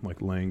glute,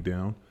 like laying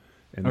down,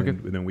 and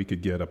then we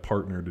could get a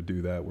partner to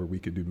do that, where we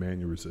could do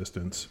manual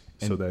resistance,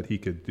 so that he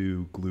could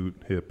do glute,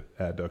 hip,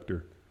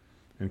 adductor,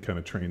 and kind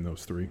of train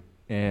those 3.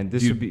 And do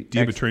you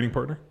have a training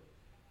partner?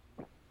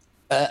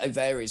 It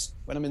varies.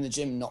 When I'm in the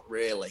gym, not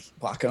really,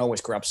 but I can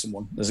always grab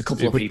someone. There's a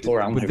couple of people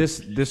around. But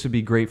this would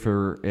be great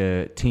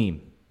for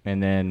team.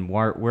 And then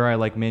where I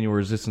like manual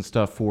resistance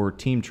stuff for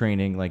team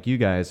training, like you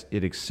guys,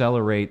 it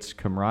accelerates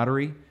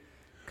camaraderie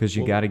because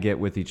you got to get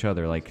with each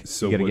other. Like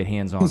you got to get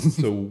hands on.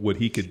 So what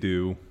he could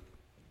do.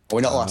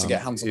 We're not allowed to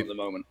get hands on at the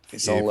moment.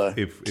 It's all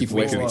keep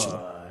away from each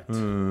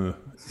other.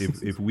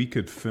 If we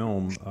could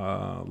film,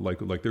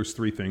 like there's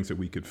 3 things that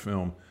we could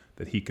film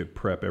that he could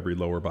prep every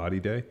lower body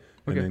day,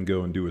 and then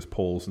go and do his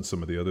pulls and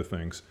some of the other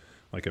things.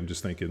 Like I'm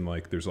just thinking,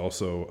 like there's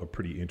also a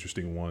pretty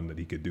interesting one that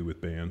he could do with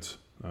bands.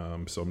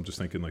 So I'm just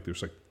thinking, like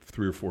there's like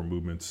 3 or 4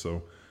 movements.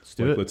 So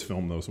let's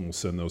film those and we'll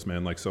send those,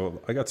 man. Like,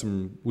 so I got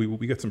some,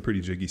 we got some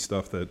pretty jiggy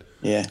stuff that,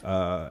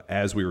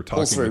 as we were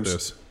talking about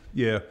this,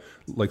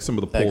 like some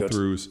of the pull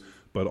throughs,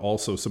 but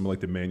also some of like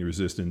the manual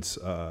resistance,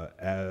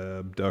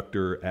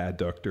 abductor,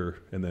 adductor,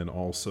 and then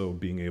also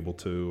being able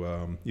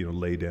to,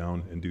 lay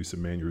down and do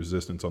some manual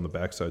resistance on the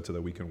backside so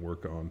that we can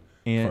work on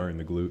firing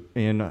the glute.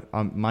 And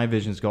my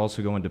visions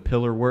also go into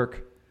pillar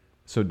work.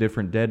 So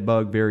different dead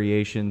bug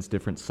variations,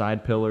 different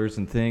side pillars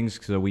and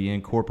things. So we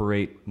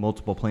incorporate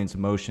multiple planes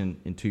of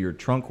motion into your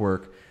trunk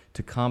work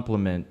to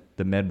complement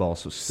the med ball.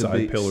 So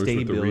side pillars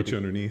with the reach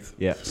underneath.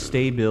 Yeah,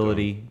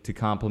 stability to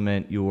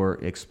complement your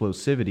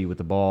explosivity with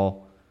the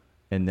ball.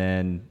 And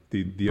then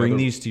bring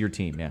these to your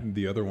team. Yeah.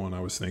 The other one I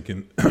was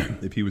thinking,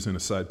 if he was in a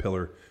side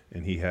pillar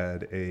and he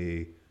had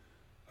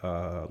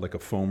like a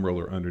foam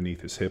roller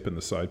underneath his hip in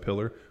the side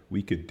pillar,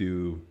 we could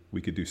do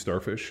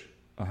starfish.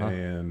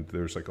 And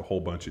there's like a whole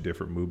bunch of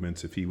different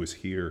movements if he was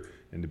here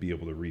and to be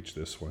able to reach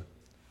this way.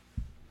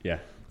 Yeah.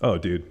 Oh,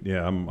 dude.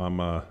 Yeah, I'm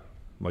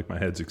like my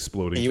head's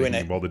exploding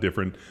thinking of all the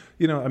different.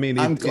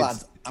 I'm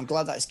glad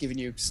that it's giving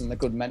you some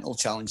good mental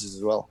challenges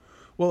as well.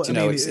 Well,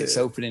 it's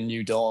opening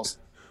new doors.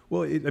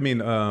 Well, if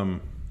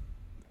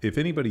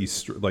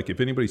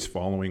anybody's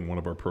following one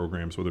of our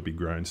programs, whether it be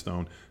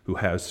Grindstone, who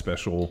has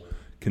special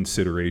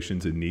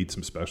considerations and needs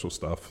some special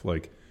stuff,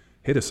 like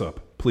hit us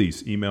up,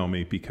 please email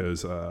me,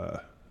 because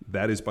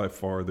that is by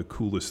far the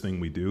coolest thing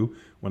we do.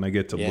 When I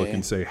get to look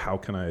and say, how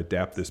can I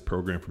adapt this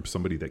program from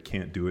somebody that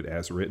can't do it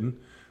as written?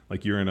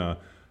 Like you're in a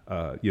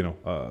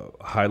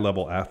high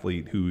level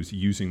athlete who's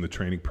using the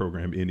training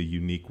program in a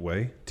unique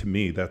way. To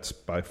me, that's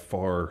by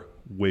far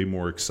way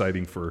more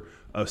exciting for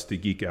us to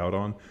geek out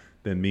on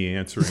than me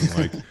answering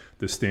like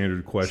the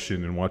standard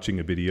question and watching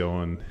a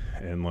video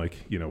and like,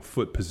 you know,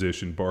 foot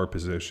position, bar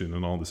position,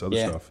 and all this other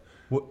stuff.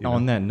 Well,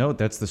 on that note,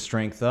 that's the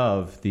strength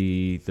of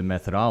the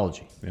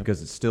methodology,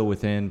 because it's still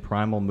within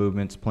primal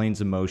movements,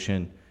 planes of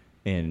motion,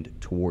 and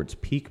towards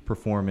peak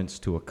performance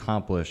to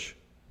accomplish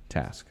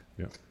task.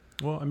 Yeah.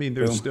 Well, I mean,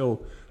 there's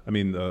still, I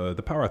mean,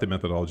 the power athlete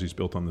methodology is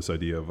built on this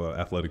idea of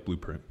athletic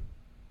blueprint,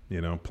 you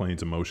know,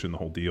 planes of motion, the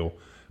whole deal.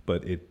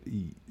 But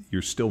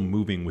you're still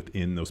moving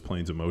within those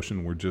planes of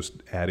motion. We're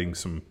just adding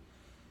some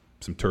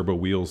turbo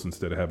wheels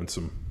instead of having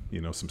some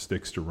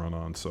sticks to run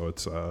on. So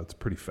it's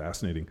pretty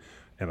fascinating.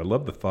 And I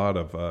love the thought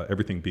of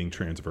everything being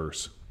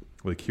transverse.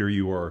 Like here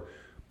you are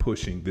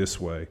pushing this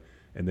way,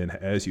 and then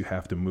as you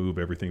have to move,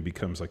 everything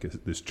becomes like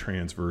this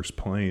transverse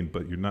plane,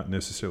 but you're not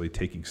necessarily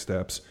taking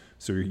steps.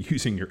 So you're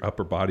using your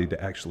upper body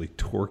to actually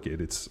torque it.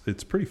 It's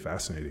pretty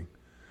fascinating.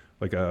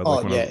 Like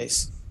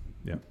it's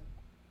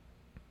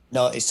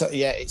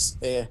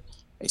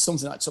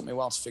something that took me a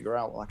while to figure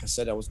out. Like I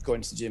said, I was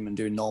going to the gym and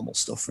doing normal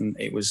stuff, and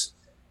it was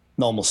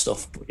normal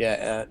stuff. But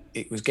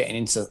it was getting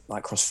into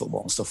like cross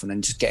football and stuff, and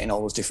then just getting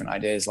all those different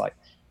ideas. Like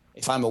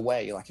if I'm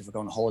away, like if I go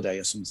on a holiday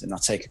or something, I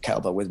take a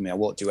kettlebell with me. I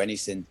won't do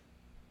anything.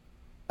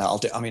 I'll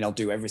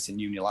do everything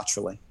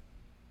unilaterally,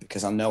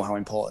 because I know how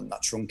important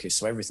that trunk is.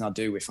 So everything I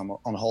do, if I'm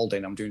on a holiday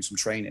and I'm doing some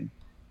training,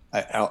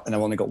 and I've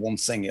only got one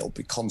thing, it'll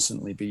be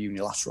constantly be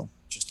unilateral,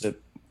 just to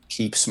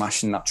keep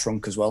smashing that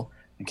trunk as well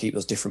and keep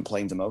those different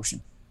planes of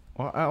motion.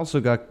 Well, I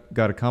also got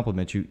to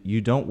compliment you.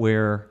 You don't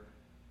wear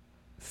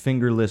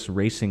fingerless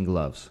racing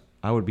gloves.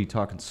 I would be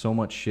talking so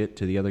much shit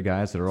to the other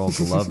guys that are all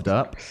gloved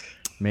up.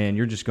 Man,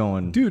 you're just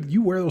going... Dude,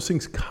 you wear those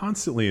things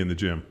constantly in the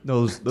gym.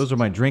 Those are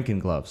my drinking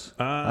gloves.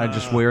 I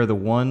just wear the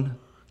one...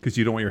 Because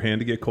you don't want your hand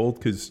to get cold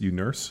because you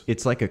nurse?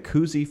 It's like a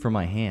koozie for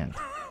my hand.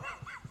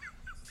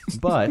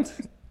 But,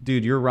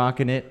 dude, you're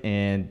rocking it,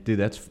 and, dude,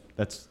 that's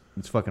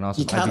fucking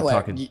awesome. You can't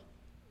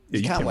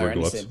wear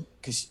anything.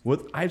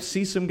 I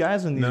see some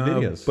guys in these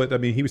videos. But, I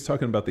mean, he was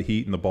talking about the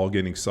heat and the ball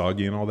getting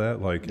soggy and all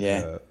that. Like,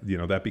 that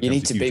becomes you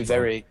need to be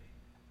problem.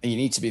 You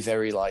need to be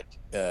very, like,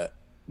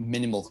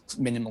 minimal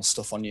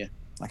stuff on you.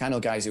 Like, I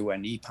know guys who wear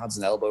knee pads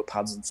and elbow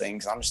pads and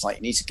things. I'm just like,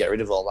 you need to get rid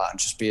of all that and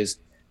just be as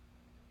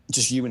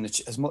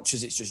much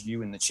as it's just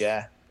you in the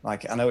chair.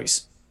 Like, I know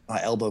it's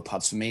like elbow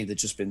pads for me. They've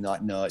just been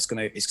like, no,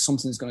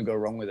 something's going to go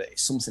wrong with it.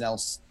 It's something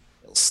else.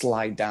 It'll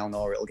slide down,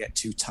 or it'll get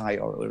too tight,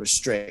 or it'll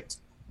restrict.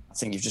 I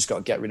think you've just got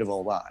to get rid of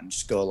all that and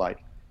just go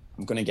like,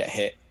 I'm going to get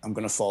hit. I'm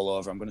going to fall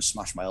over. I'm going to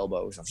smash my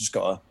elbows. I've just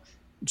got to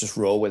just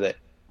roll with it.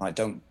 Like,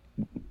 don't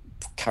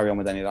carry on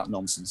with any of that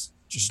nonsense.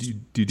 Just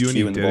do you do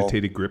any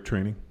dedicated grip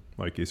training?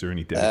 Like, is there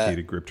any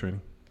dedicated grip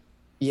training?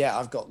 Yeah,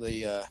 I've got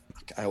the,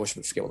 I always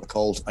forget what they're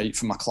called.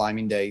 From my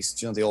climbing days,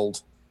 do you know the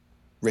old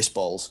wrist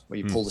balls where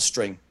you pull the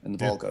string and the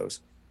ball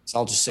goes? So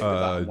I'll just sit with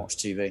that and watch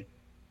TV.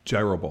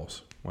 Gyro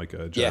balls, like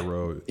a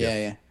gyro.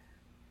 Yeah.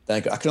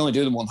 I can only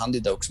do them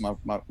one-handed though, because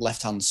my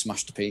left hand's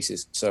smashed to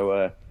pieces. So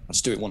I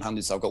just do it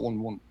one-handed. So I've got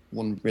one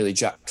really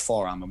jacked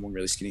forearm and one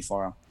really skinny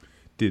forearm.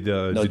 Did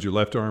your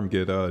left arm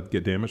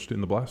get damaged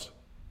in the blast?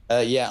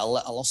 Yeah, I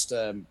lost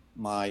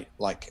my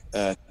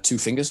two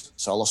fingers.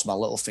 So I lost my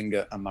little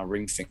finger and my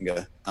ring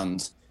finger,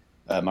 and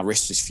my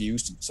wrist is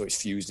fused. So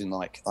it's fused in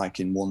like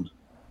in one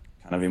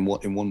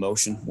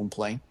motion, one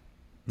plane.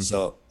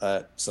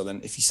 Mm-hmm. So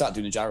then if you start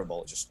doing a gyro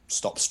ball, it just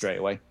stops straight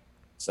away.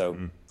 So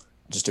I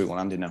just do it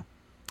one-handed now.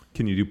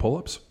 Can you do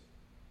pull-ups?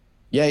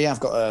 Yeah, I've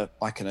got a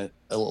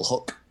little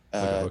hook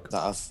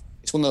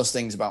it's one of those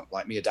things about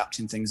like me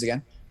adapting things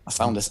again. I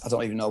found this, I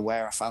don't even know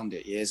where I found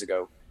it years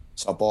ago.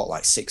 So I bought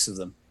like 6 of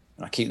them,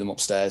 and I keep them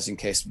upstairs in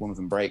case one of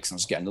them breaks, and I'll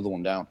just get another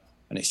one down.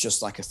 And it's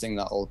just like a thing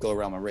that'll go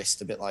around my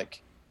wrist, a bit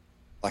like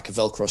a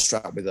Velcro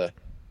strap with a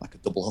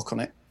double hook on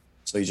it.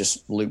 So you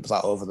just loop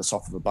that over the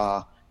top of the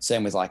bar.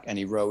 Same with like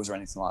any rows or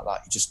anything like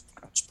that. You just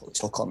put this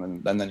hook on,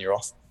 and then you're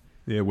off.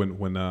 Yeah,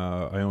 when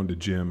I owned a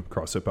gym,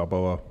 CrossFit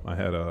Balboa, I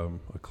had a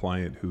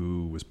client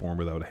who was born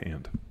without a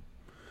hand.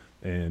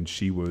 And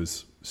she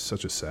was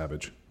such a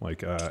savage.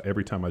 Like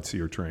every time I'd see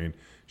her train,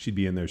 she'd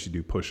be in there, she'd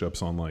do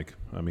push-ups on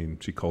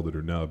she called it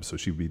her nub, so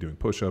she'd be doing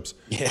push-ups.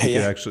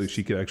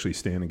 She could actually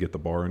stand and get the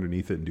bar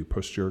underneath it and do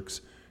push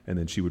jerks. And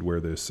then she would wear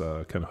this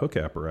kind of hook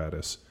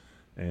apparatus.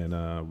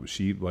 And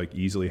she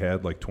easily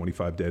had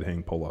 25 dead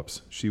hang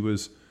pull-ups. She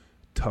was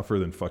tougher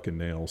than fucking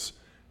nails.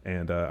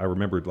 And I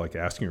remembered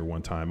asking her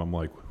one time, I'm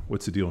like,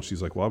 what's the deal? And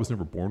she's like, well, I was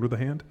never born with a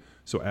hand.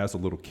 So as a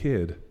little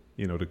kid,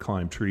 to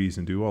climb trees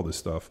and do all this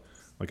stuff,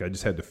 I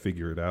just had to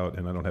figure it out,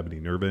 and I don't have any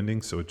nerve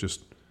endings. So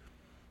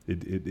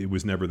it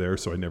was never there.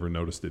 So I never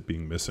noticed it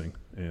being missing.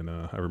 And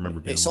I remember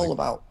being it's all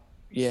about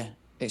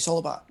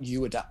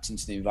you adapting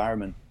to the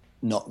environment,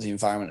 not the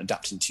environment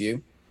adapting to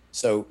you.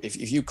 So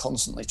if you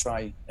constantly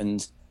try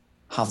and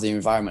have the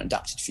environment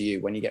adapted for you,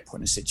 when you get put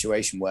in a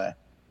situation where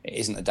it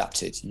isn't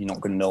adapted, you're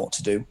not going to know what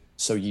to do.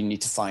 So you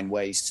need to find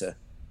ways for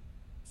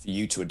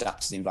you to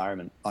adapt to the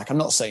environment. I'm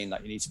not saying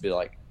that you need to be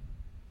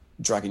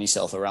dragging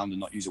yourself around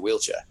and not use a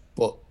wheelchair,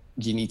 but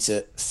you need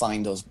to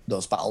find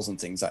those battles and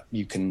things that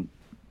you can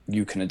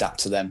adapt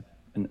to them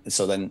And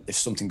so then if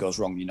something goes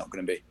wrong, you're not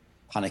going to be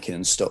panicking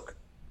and stuck.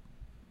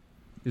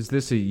 Is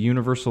this a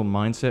universal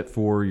mindset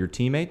for your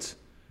teammates?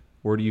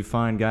 Or do you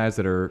find guys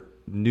that are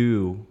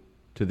new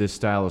to this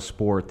style of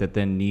sport that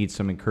then need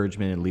some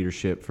encouragement and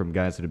leadership from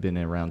guys that have been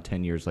around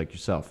 10 years like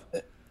yourself?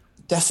 At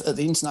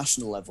the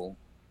international level,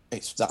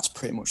 that's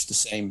pretty much the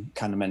same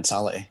kind of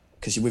mentality,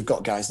 because we've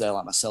got guys there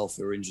like myself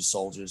who are injured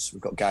soldiers.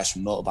 We've got guys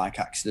from motorbike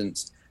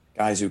accidents,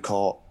 guys who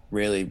caught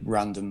really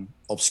random,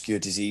 obscure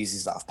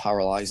diseases that have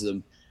paralyzed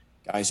them,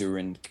 guys who are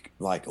in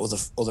like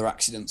other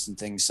accidents and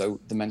things. So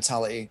the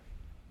mentality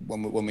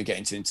when we get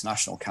into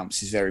international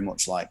camps is very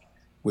much like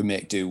we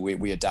make do,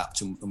 we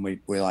adapt, and we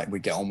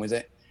get on with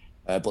it.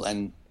 But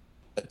then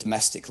at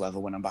domestic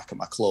level, when I'm back at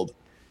my club,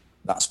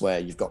 that's where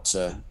you've got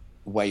to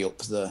weigh up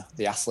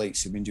the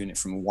athletes who've been doing it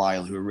from a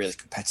while, who are really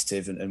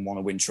competitive and want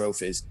to win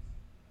trophies.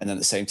 And then at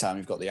the same time,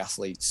 you've got the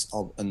athletes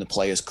and the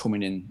players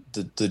coming in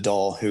the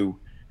door who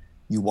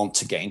you want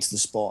to get into the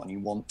sport and you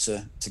want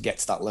to get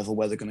to that level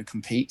where they're going to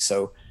compete.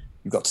 So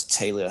you've got to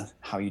tailor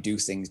how you do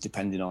things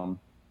depending on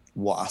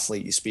what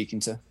athlete you're speaking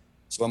to.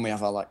 So when we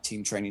have our like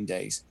team training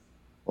days,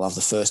 we'll have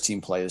the first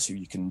team players who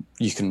you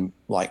can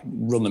like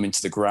run them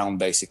into the ground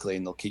basically,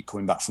 and they'll keep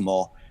coming back for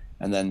more.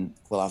 And then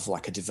we'll have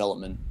like a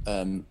development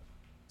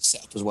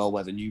set up as well,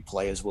 where the new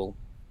players will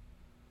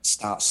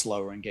start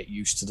slower and get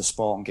used to the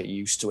sport and get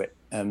used to it.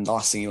 The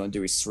last thing you want to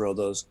do is throw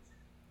those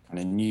kind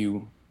of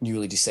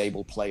newly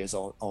disabled players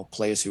or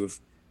players who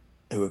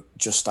are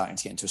just starting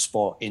to get into a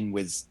sport in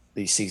with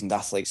these seasoned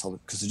athletes,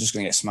 because they're just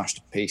going to get smashed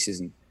to pieces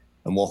and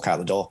walk out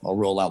the door or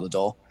roll out the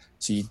door.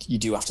 So you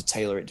do have to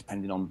tailor it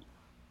depending on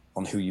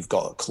who you've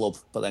got at club.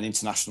 But then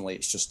internationally,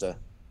 it's just a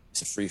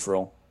free for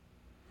all.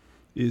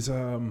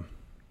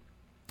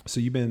 So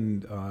you've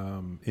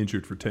been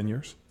injured for 10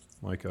 years?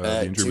 Like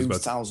the injury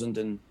was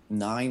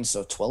 2009,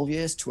 so 12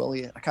 years.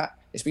 I can't.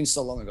 It's been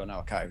so long ago now,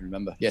 I can't even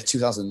remember. Yeah,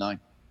 2009.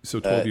 So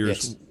 12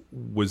 years. Yes.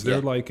 Was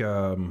there like,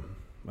 I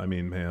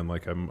mean, man,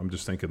 like I'm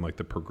just thinking like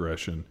the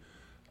progression.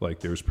 Like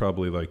there's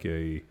probably like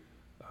a,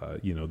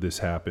 this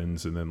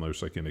happens, and then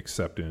there's like an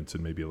acceptance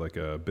and maybe like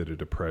a bit of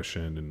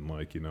depression and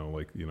like,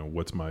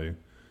 what's my,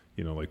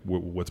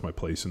 what's my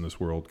place in this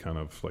world kind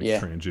of like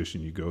transition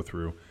you go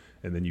through.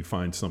 And then you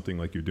find something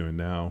like you're doing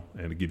now,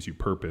 and it gives you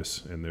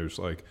purpose. And there's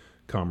like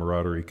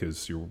camaraderie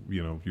because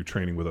you're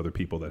training with other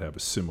people that have a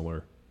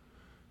similar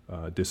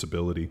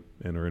disability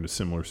and are in a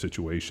similar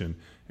situation.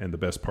 And the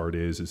best part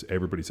is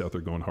everybody's out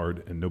there going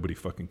hard, and nobody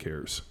fucking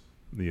cares.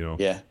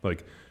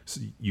 Like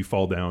you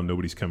fall down,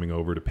 nobody's coming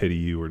over to pity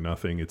you or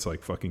nothing. It's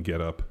like fucking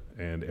get up,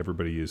 and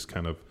everybody is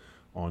kind of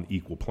on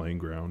equal playing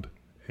ground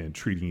and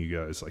treating you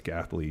guys like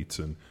athletes.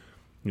 And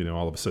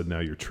all of a sudden now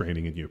you're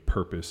training and you have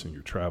purpose and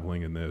you're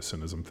traveling in this.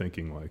 And as I'm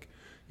thinking like,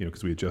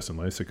 because we had Justin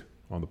Lysick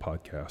on the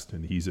podcast,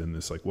 and he's in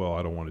this like, well,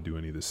 I don't want to do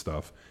any of this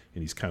stuff.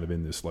 And he's kind of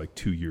in this like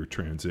 2-year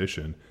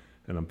transition.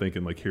 And I'm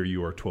thinking like, here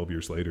you are 12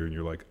 years later, and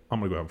you're like, I'm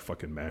going to go out and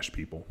fucking mash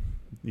people.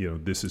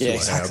 This is who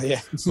exactly, I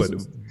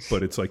have.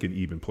 But it's like an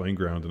even playing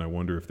ground. And I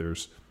wonder if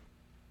there's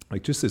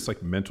like just this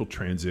like mental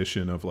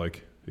transition of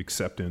like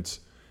acceptance.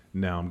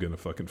 Now I'm going to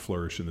fucking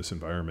flourish in this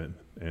environment.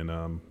 And,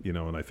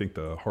 and I think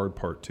the hard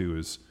part too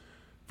is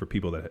for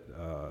people that,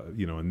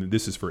 and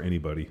this is for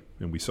anybody.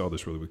 And we saw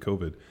this really with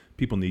COVID.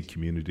 People need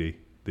community.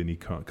 They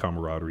need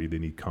camaraderie. They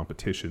need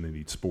competition. They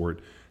need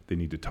sport. They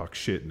need to talk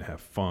shit and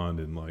have fun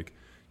and like,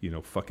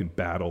 fucking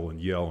battle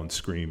and yell and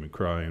scream and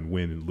cry and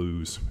win and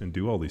lose and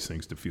do all these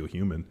things to feel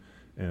human.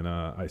 And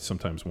I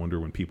sometimes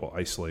wonder when people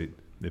isolate,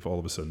 if all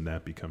of a sudden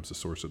that becomes the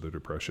source of their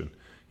depression.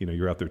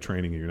 You're out there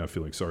training and you're not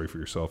feeling sorry for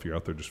yourself. You're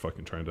out there just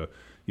fucking trying to,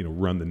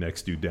 run the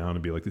next dude down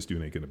and be like, this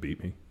dude ain't going to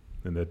beat me.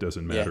 And that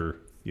doesn't matter,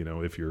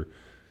 if you're,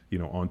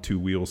 on 2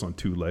 wheels, on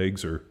 2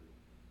 legs, or,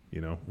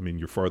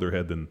 you're farther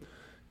ahead than,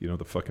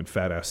 the fucking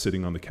fat ass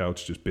sitting on the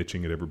couch just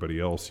bitching at everybody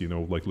else,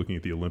 like looking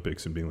at the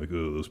Olympics and being like,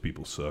 oh, those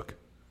people suck.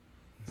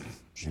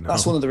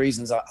 That's one of the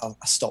reasons I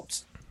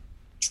stopped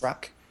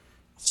track.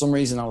 For some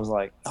reason, I was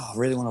like, oh, I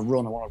really want to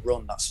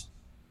run.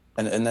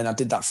 And then I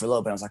did that for a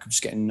little bit. I was like, I'm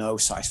just getting no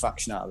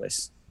satisfaction out of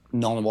this,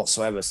 none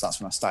whatsoever. So that's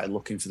when I started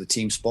looking for the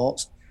team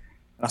sports.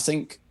 And I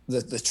think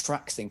the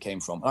track thing came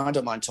from, and I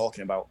don't mind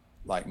talking about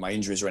like my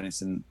injuries or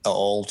anything at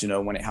all.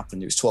 When it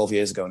happened, it was 12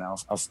 years ago now.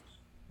 I've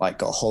like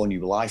got a whole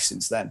new life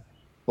since then.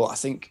 But I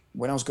think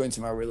when I was going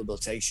through my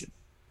rehabilitation,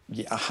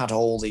 I had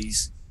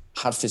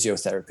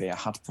physiotherapy, I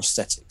had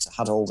prosthetics, I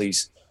had all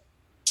these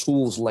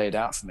tools laid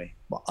out for me,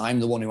 but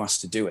I'm the one who has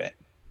to do it.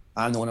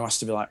 I'm the one who has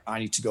to be like, I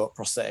need to go at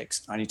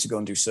prosthetics, I need to go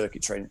and do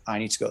circuit training, I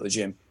need to go to the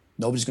gym.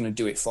 Nobody's going to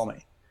do it for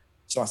me.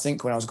 So I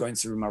think when I was going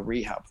through my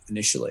rehab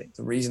initially,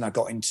 the reason I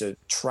got into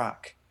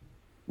track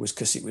was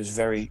because it was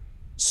very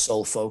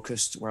soul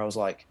focused, where I was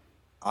like,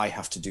 I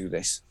have to do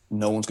this.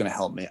 No one's going to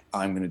help me.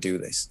 I'm going to do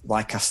this.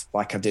 Like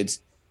I did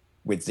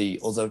with the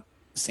other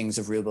things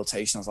of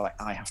rehabilitation. I was like,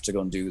 I have to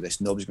go and do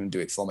this. Nobody's going to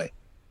do it for me.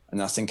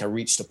 And I think I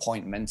reached a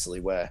point mentally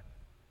where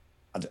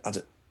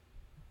I'd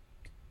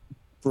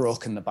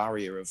broken the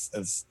barrier of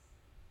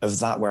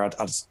that, where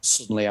I'd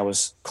suddenly I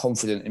was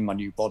confident in my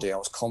new body. I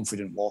was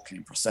confident walking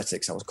in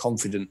prosthetics. I was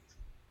confident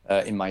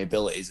in my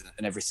abilities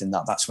and everything.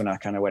 That's when I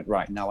kind of went,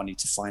 right, now I need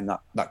to find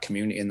that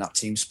community in that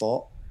team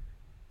sport.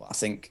 But I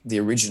think the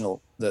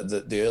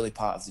early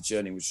part of the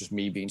journey was just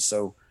me being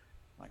so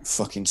like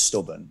fucking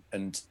stubborn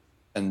and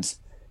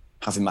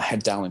having my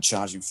head down and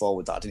charging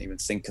forward that I didn't even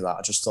think of that.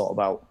 I just thought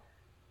about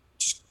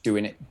just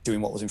doing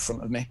what was in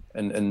front of me,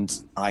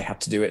 and I had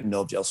to do it and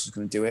nobody else was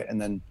going to do it.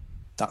 And then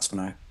that's when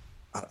I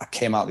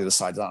came out the other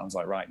side of that. I was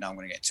like, right, now I'm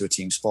going to get to a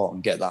team sport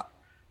and get that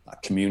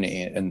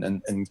community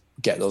and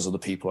get those other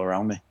people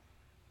around me.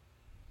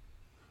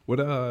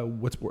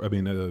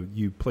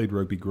 You played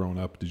rugby growing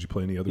up. Did you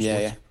play any other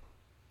sports?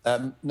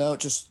 Yeah. No,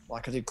 just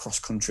like I did cross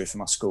country for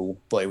my school,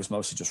 but it was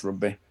mostly just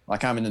rugby.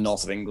 Like I'm in the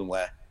north of England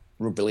where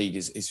rugby league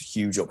is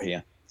huge up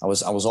here. I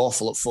was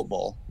awful at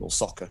football or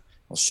soccer.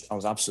 I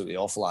was absolutely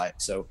awful at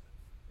it. So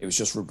it was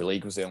just rugby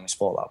league was the only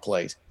sport that I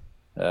played.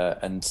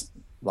 And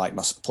like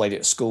played it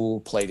at school,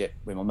 played it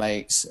with my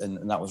mates,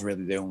 and that was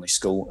really the only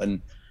school.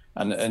 And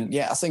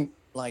yeah, I think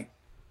like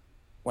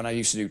when I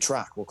used to do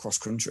track or cross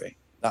country,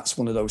 that's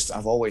one of those,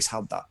 I've always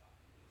had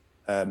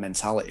that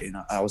mentality. And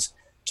I was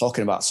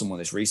talking about someone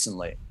this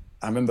recently.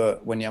 I remember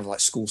when you have like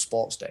school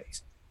sports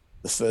days,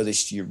 the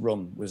furthest you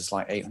run was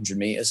like 800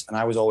 meters. And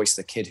I was always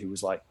the kid who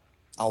was like,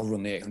 I'll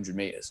run the 800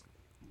 meters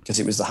because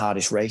it was the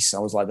hardest race. I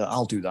was like,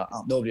 I'll do that.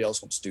 Nobody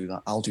else wants to do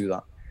that. I'll do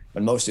that.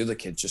 And most of the other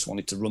kids just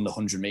wanted to run the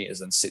 100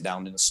 meters and sit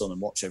down in the sun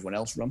and watch everyone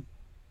else run.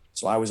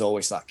 So I was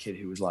always that kid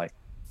who was like,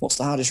 what's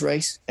the hardest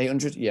race?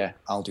 800? Yeah,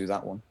 I'll do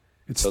that one.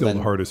 It's still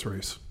the hardest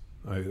race.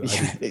 I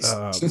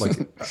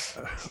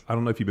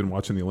don't know if you've been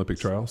watching the Olympic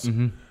trials.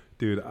 Mm-hmm.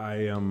 Dude,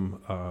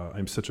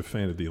 I'm such a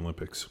fan of the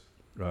Olympics.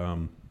 We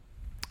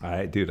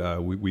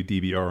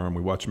DVR them.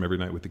 We watch them every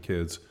night with the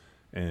kids.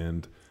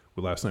 And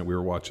last night we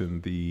were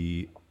watching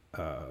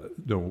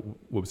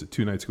what was it?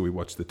 2 nights ago we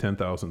watched the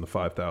 10,000, the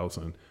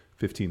 5,000,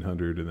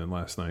 1,500, and then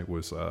last night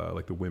was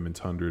like the women's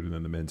 100 and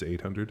then the men's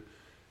 800.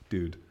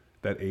 Dude,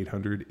 that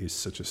 800 is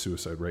such a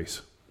suicide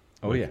race.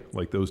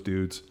 Like those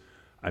dudes.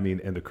 I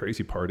mean, and the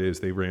crazy part is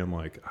they ran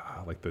I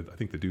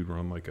think the dude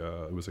ran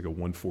it was like a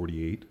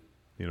 148.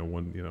 I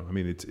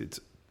mean, it's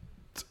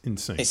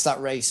insane. It's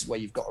that race where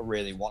you've got to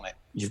really want it.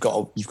 You've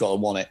got to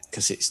want it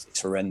because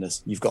it's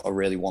horrendous. You've got to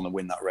really want to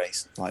win that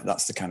race. Like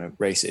that's the kind of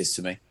race it is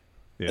to me.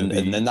 Yeah,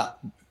 and then that,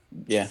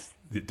 yeah.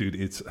 Dude,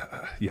 it's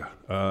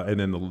and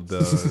then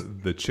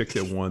the chick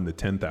that won the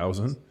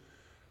 10,000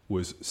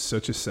 was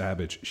such a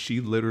savage. She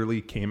literally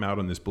came out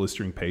on this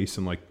blistering pace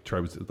and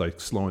tried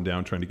slowing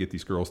down, trying to get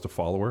these girls to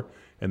follow her.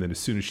 And then as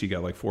soon as she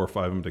got 4 or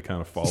 5 of them to kind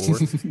of follow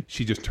her,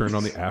 she just turned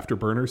on the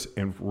afterburners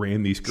and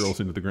ran these girls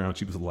into the ground.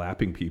 She was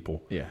lapping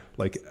people. Yeah.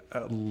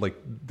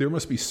 There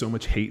must be so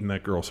much hate in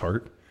that girl's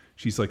heart.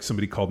 She's like,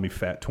 somebody called me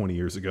fat 20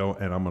 years ago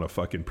and I'm going to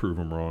fucking prove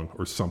them wrong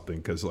or something.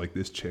 Because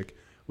this chick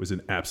was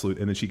an absolute,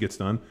 and then she gets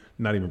done,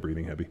 not even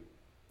breathing heavy.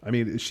 I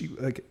mean, she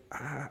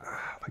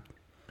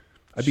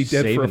I'd be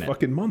dead for a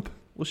fucking month.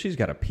 Well, she's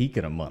got a peak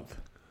in a month.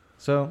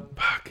 So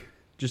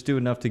just do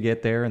enough to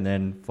get there and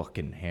then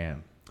fucking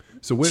ham.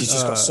 So she's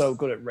just got so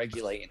good at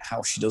regulating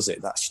how she does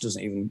it that she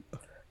doesn't even,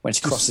 when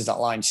she crosses that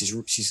line,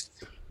 she's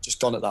just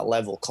gone at that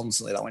level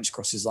constantly. That when she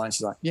crosses the line,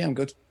 she's like, yeah, I'm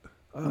good.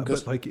 I'm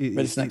good. Ready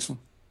for the next one.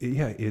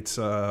 Yeah, it's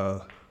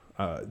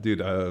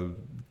dude.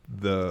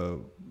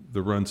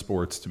 The run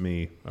sports to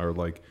me are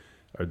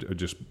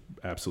just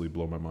absolutely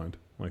blow my mind.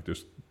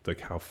 Just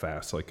how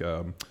fast.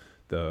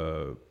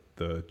 The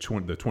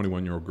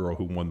 21-year-old girl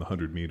who won the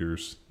 100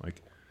 meters.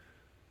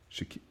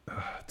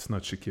 It's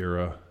not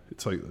Shakira.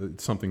 It's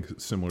it's something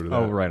similar to that.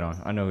 Oh, right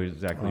on. I know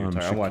exactly what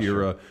you're talking about.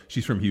 Shakira.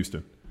 She's from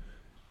Houston.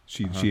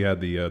 She had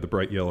the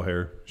bright yellow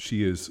hair.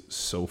 She is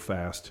so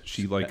fast.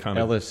 She kind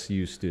of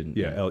LSU student.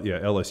 Yeah,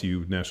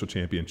 LSU national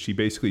champion. She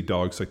basically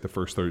dogs the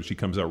first third. She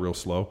comes out real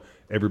slow.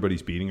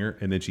 Everybody's beating her,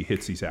 and then she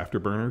hits these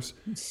afterburners.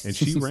 And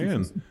she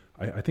ran.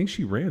 I think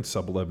she ran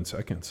sub 11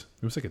 seconds.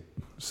 It was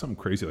something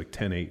crazy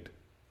 10:8.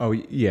 Oh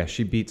yeah,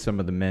 she beat some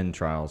of the men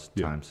trials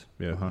times.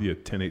 Yeah,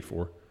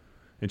 10:8.4,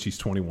 and she's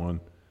 21.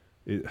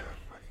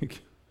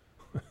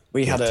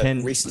 We had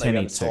recently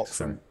had a talk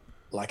from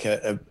a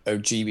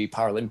GB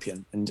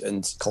Paralympian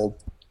and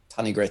called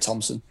Tanni Gray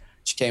Thompson.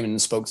 She came in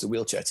and spoke to the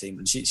wheelchair team,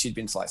 and she'd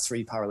been to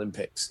 3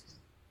 Paralympics,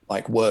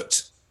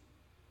 worked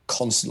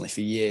constantly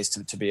for years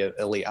to be an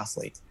elite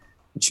athlete.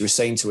 And she was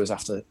saying to us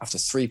after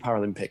 3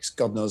 Paralympics,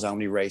 God knows how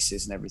many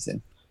races and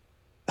everything,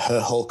 her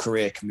whole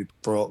career can be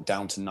brought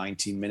down to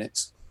 19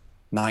 minutes.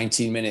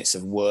 19 minutes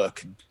of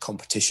work and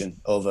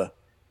competition over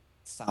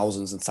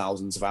thousands and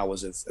thousands of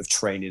hours of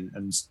training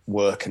and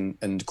work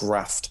and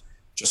graft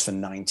just for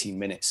 19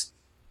 minutes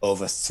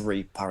over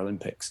 3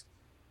 Paralympics.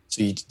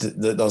 So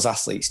those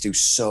athletes do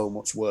so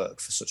much work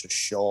for such a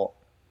short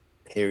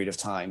period of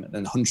time. And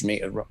then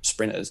 100-meter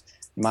sprinters,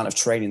 the amount of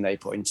training they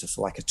put into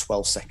for a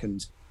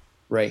 12-second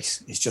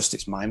race,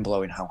 it's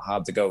mind-blowing how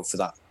hard they go for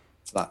that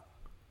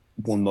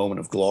one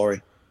moment of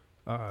glory.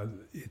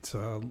 It's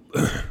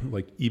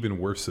even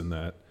worse than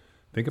that.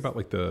 Think about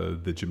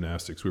the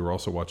gymnastics. We were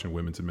also watching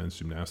women's and men's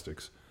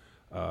gymnastics.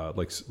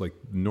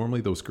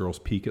 Normally those girls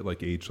peak at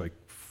age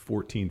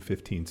 14,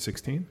 15,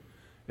 16,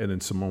 and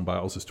then Simone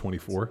Biles is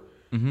 24.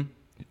 Mm-hmm.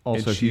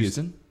 Also and she's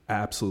Houston.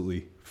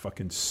 absolutely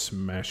fucking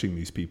smashing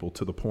these people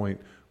to the point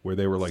where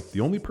they were like,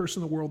 the only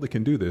person in the world that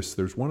can do this,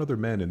 there's one other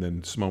man, and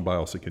then Simone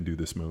Biles that can do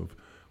this move.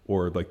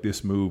 Or like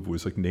this move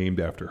was like named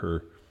after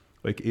her.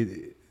 Like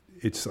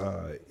it's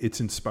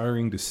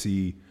inspiring to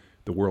see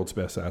the world's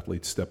best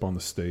athletes step on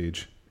the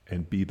stage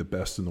and be the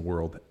best in the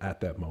world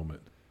at that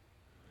moment.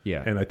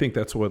 Yeah. And I think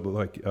that's what,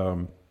 like,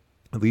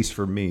 at least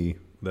for me,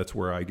 that's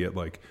where I get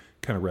like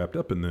kind of wrapped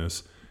up in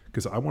this,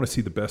 because I want to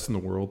see the best in the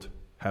world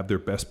have their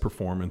best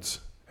performance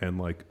and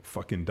like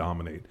fucking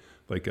dominate.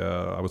 Like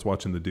I was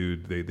watching the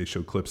dude, they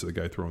showed clips of the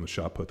guy throwing the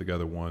shot put, the guy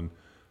that won.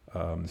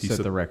 He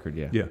set the record,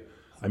 yeah. Yeah.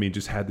 I mean,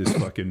 just had this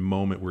fucking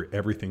moment where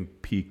everything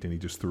peaked and he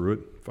just threw it.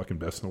 Fucking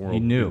best in the world.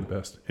 He knew. The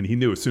best. And he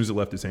knew as soon as it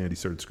left his hand, he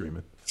started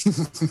screaming.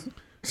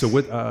 So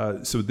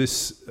what? So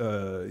this,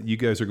 you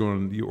guys are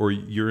going, or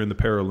you're in the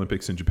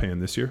Paralympics in Japan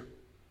this year?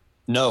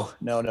 No.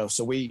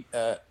 So we,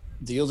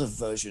 the other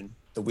version,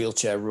 the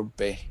wheelchair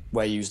rugby,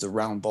 where you use the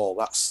round ball,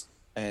 that's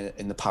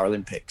in the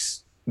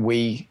Paralympics.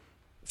 We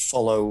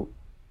follow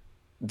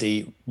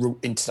the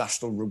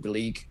International Rugby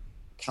League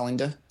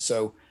calendar.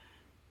 So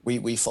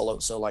we follow,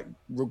 so like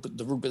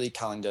the Rugby League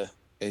calendar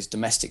is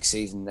domestic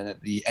season. Then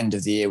at the end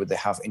of the year, they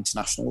have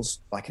internationals,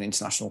 like an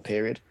international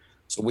period.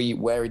 So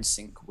we're in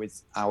sync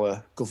with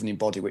our governing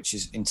body, which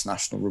is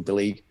International Rugby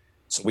League.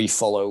 So we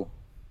follow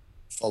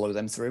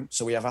them through.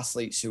 So we have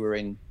athletes who are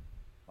in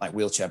like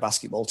wheelchair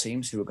basketball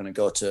teams who are going to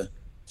go to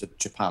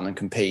Japan and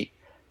compete.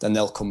 Then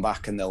they'll come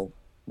back and they'll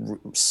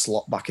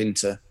slot back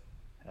into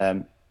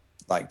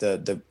like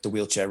the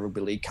wheelchair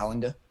rugby league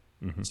calendar.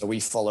 Mm-hmm. So we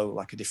follow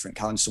like a different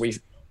calendar. So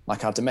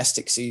like our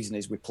domestic season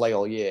is we play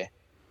all year.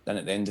 Then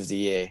at the end of the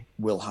year,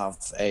 we'll have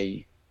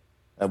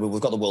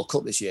we've got the World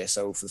Cup this year.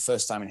 So for the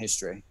first time in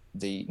history,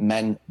 the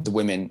men, the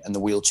women, and the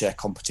wheelchair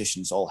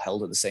competitions all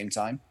held at the same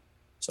time.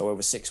 So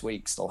over 6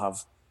 weeks, they'll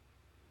have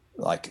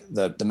like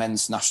the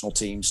men's national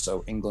teams,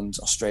 so England,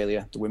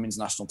 Australia, the women's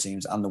national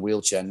teams, and the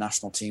wheelchair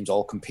national teams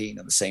all competing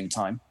at the same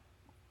time.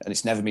 And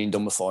it's never been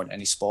done before in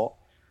any sport.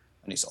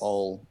 And it's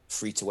all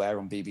free to air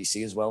on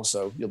BBC as well.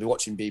 So you'll be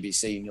watching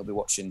BBC and you'll be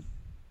watching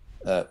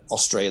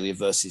Australia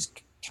versus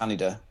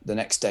Canada. The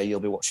next day, you'll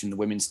be watching the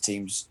women's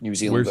teams, New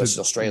Zealand versus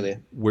Australia.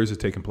 Where's it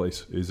taking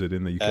place? Is it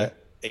in the UK?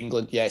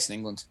 England. Yeah, it's in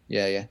England.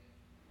 Yeah.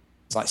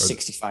 It's like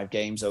 65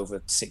 games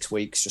over 6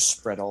 weeks, just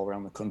spread all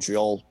around the country,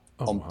 all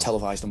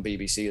televised on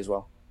BBC as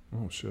well.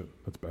 Oh shit,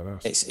 that's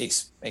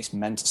badass. It's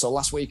mental. So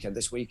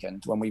this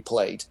weekend when we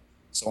played,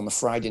 so on the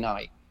Friday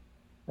night,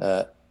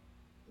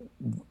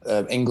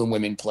 England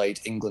women played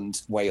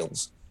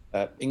England-Wales.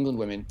 England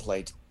women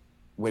played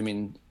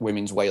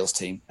women's Wales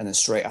team, and then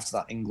straight after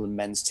that, England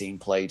men's team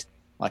played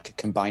like a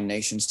combined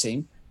nations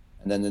team,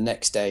 and then the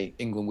next day,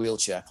 England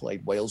wheelchair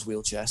played Wales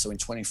wheelchair. So in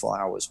 24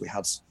 hours, we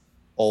had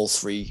all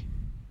three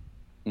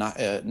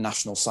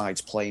national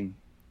sides playing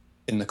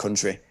in the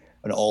country,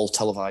 and all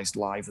televised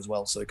live as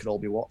well, so it could all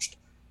be watched.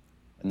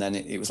 And then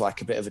it was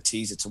like a bit of a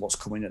teaser to what's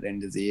coming at the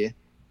end of the year.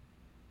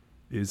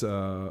 Is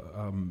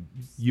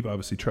you've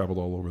obviously traveled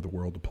all over the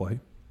world to play.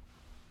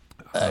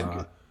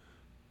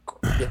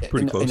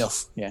 Pretty close.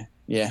 Enough,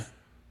 yeah.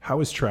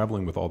 How is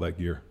traveling with all that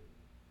gear?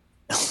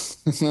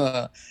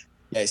 Yeah,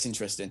 it's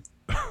interesting.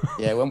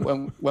 Yeah,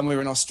 when we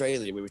were in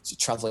Australia, we were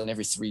traveling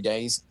every 3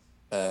 days.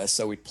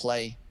 So we'd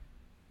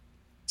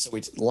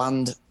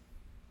land,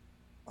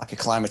 like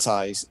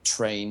acclimatise,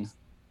 train.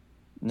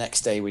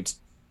 Next day we'd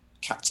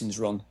captain's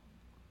run,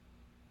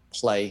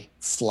 play,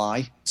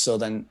 fly. So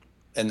then,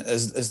 and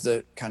as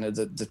the kind of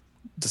the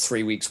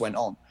 3 weeks went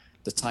on,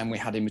 the time we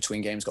had in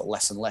between games got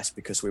less and less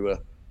because we were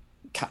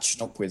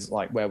catching up with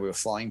like where we were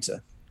flying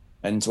to.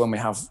 And when we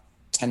have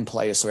 10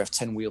 players, so we have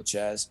 10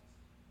 wheelchairs,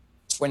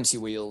 20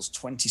 wheels,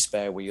 20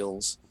 spare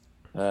wheels,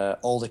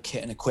 all the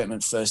kit and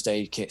equipment, first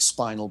aid kit,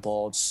 spinal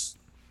boards,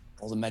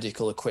 all the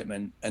medical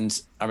equipment.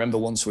 And I remember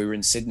once we were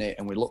in Sydney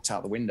and we looked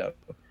out the window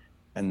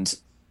and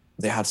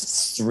they had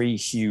 3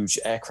 huge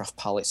aircraft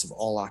pallets of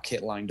all our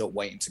kit lined up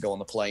waiting to go on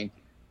the plane,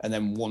 and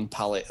then 1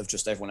 pallet of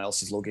just everyone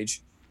else's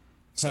luggage.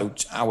 So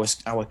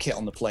our kit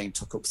on the plane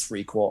took up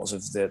 3/4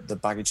 of the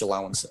baggage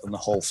allowance on the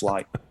whole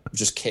flight,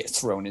 just kit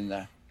thrown in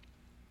there.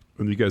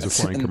 And you guys are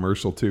flying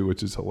commercial too,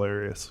 which is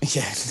hilarious.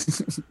 Yeah.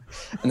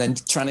 And then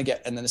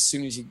as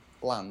soon as you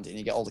land and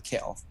you get all the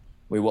kit off,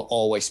 we were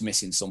always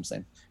missing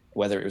something,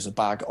 whether it was a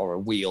bag or a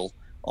wheel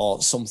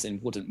or something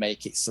wouldn't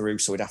make it through.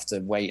 So we'd have to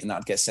wait and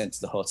that'd get sent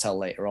to the hotel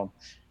later on.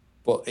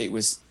 But it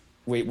was,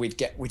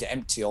 we'd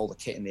empty all the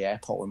kit in the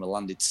airport when we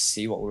landed to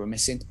see what we were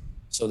missing.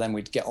 So then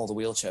we'd get all the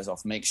wheelchairs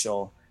off, make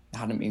sure they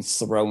hadn't been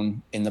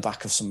thrown in the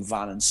back of some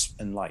van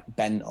and like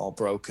bent or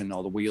broken,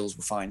 or the wheels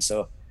were fine.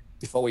 So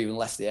before we even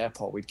left the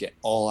airport, we'd get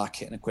all our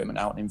kit and equipment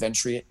out and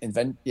inventory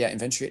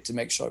it to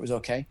make sure it was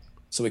okay.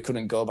 So we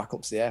couldn't go back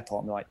up to the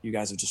airport and be like, you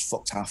guys have just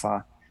fucked half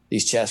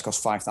these chairs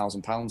cost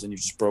 £5,000 and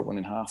you've just broke one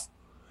in half.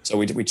 So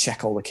we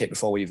check all the kit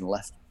before we even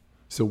left.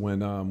 So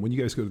when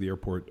you guys go to the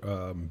airport,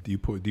 do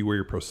you wear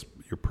your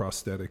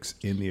prosthetics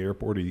in the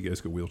airport, or do you guys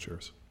go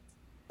wheelchairs?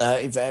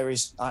 It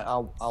varies.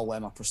 I'll wear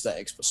my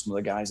prosthetics, but some of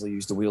the guys will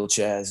use the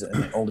wheelchairs,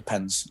 and it all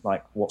depends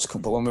like what's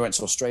come. But when we went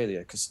to Australia,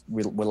 because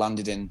we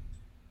landed in,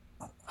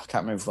 I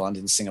can't remember if we landed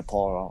in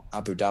Singapore or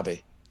Abu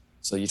Dhabi,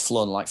 so you'd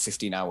flown like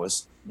 15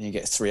 hours, and you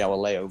get a 3-hour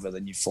layover,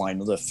 then you fly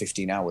another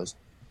 15 hours.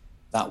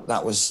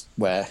 That was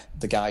where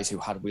the guys who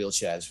had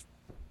wheelchairs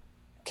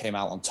came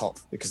out on top,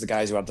 because the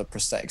guys who had the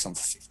prosthetics on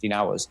for 15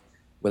 hours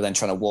were then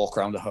trying to walk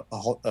around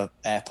a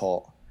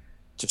airport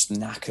just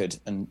knackered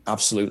and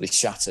absolutely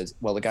shattered,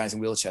 while the guys in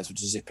wheelchairs were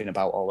just zipping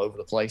about all over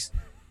the place,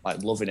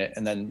 like loving it.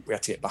 And then we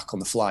had to get back on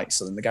the flight,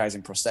 so then the guys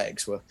in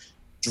prosthetics were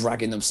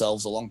dragging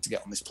themselves along to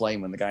get on this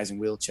plane, when the guys in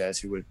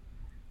wheelchairs who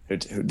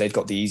they'd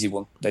got the easy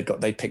one,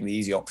 they'd picked the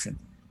easy option.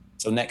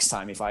 So next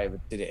time, if I ever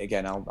did it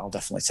again, I'll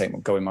definitely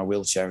go in my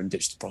wheelchair and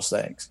ditch the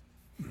prosthetics.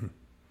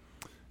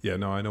 Yeah,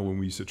 no, I know when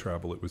we used to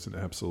travel, it was an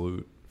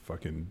absolute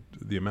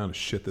the amount of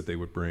shit that they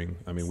would bring.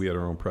 I mean, we had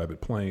our own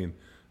private plane.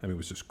 I mean, it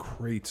was just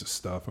crates of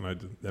stuff.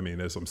 And I mean,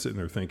 as I'm sitting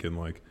there thinking,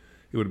 like,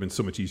 it would have been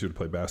so much easier to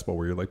play basketball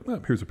where you're like,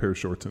 well, here's a pair of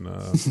shorts and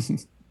a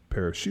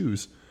pair of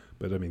shoes.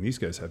 But I mean, these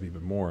guys have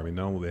even more. I mean,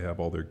 not only they have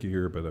all their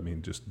gear, but I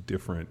mean, just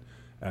different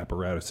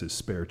apparatuses,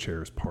 spare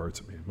chairs, parts.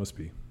 I mean, it must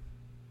be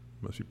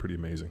pretty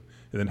amazing.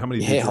 And then how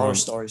many? Horror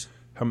stories.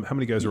 How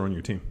many guys are on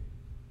your team?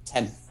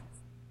 10.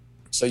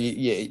 So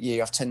you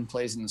have 10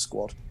 players in the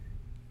squad,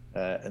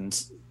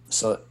 and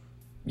so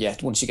yeah,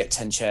 once you get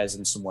 10 chairs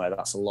in somewhere,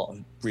 that's a lot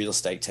of real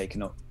estate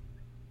taken up,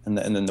 and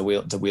then the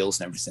wheels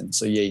and everything.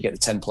 So yeah, you get the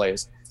 10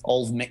 players,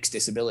 all mixed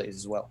disabilities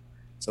as well.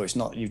 So it's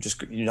not you've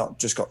not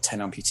just got 10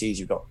 amputees.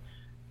 You've got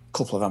a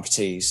couple of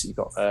amputees. You've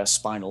got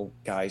spinal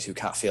guys who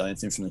can't feel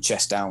anything from the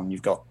chest down.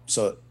 You've got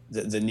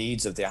the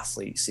needs of the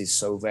athletes is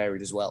so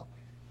varied as well,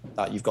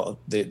 that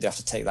they have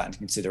to take that into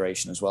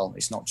consideration as well.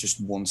 It's not just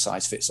one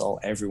size fits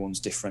all. Everyone's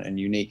different and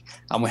unique,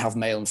 and we have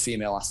male and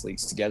female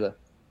athletes together.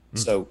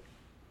 So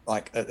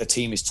like a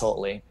team is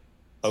totally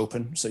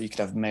open, so you could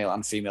have male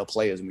and female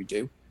players, and we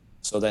do.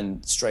 So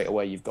then straight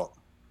away you've got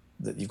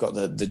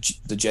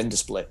the gender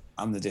split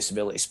and the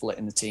disability split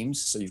in the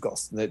teams. So you've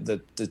got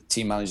the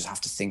team managers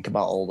have to think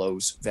about all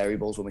those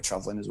variables when we're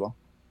traveling as well.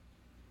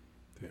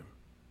 Damn.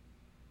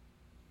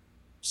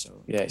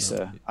 So yeah,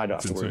 I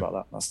don't have to worry about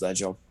that. That's their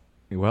job.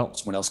 Well,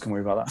 someone else can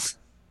worry about that.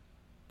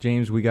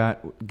 James, we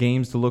got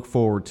games to look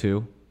forward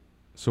to.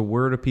 So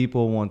where do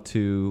people want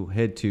to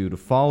head to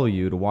follow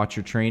you, to watch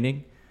your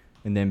training,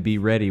 and then be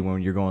ready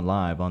when you're going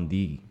live on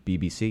the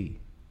BBC?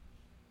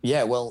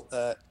 Yeah, well,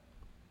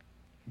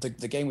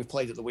 the game we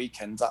played at the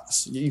weekend,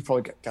 that's you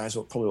guys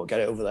won't get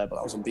it over there, but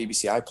that was on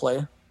BBC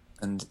iPlayer,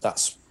 and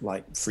that's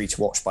like free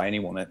to watch by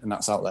anyone, and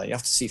that's out there. You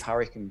have to see if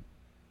Harry can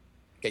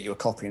get you a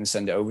copy and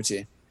send it over to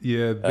you.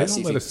 Yeah, they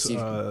don't let us.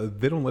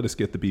 They don't let us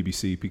get the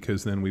BBC,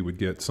 because then we would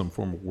get some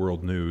form of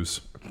world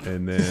news,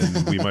 and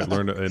then we might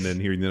learn. And then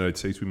here in the United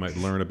States, we might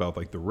learn about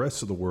like the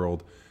rest of the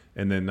world,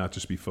 and then not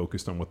just be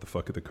focused on what the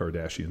fuck the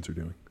Kardashians are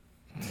doing.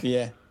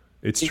 Yeah,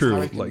 it's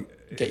true. Like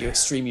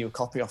stream you a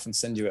copy off and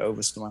send you it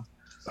over somewhere.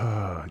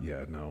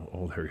 Yeah, no,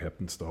 old Harry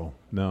Heppenstall.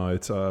 No,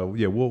 it's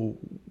yeah, we'll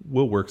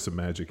work some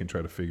magic and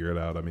try to figure it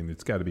out. I mean,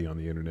 it's got to be on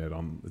the internet.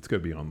 It's got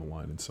to be on the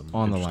line in some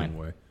interesting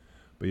way.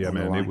 But yeah,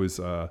 man, it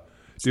was.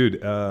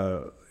 Dude,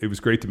 it was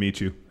great to meet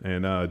you,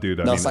 and dude,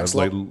 I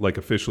mean, like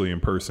officially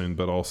in person,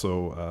 but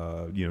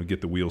also,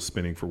 get the wheels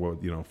spinning for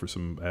for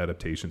some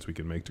adaptations we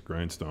can make to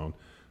Grindstone.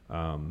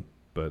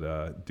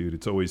 But dude,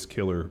 it's always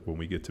killer when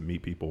we get to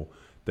meet people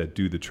that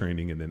do the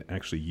training and then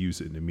actually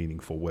use it in a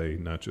meaningful way,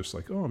 not just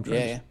like, oh, I'm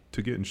trying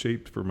to get in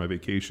shape for my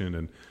vacation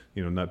and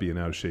not being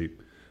out of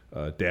shape.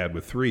 Dad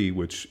with 3,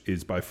 which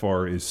is by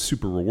far is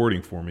super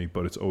rewarding for me,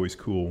 but it's always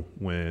cool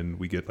when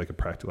we get like a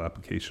practical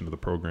application of the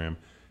program,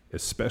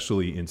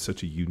 especially in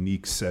such a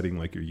unique setting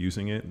like you're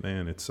using it.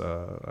 Man, it's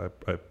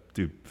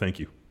dude, thank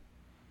you.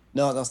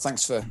 No,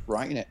 thanks for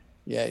writing it.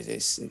 Yeah,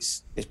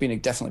 it's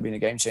definitely been a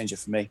game changer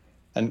for me.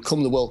 And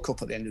come the World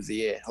Cup at the end of the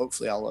year,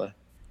 hopefully I'll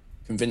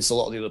convince a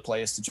lot of the other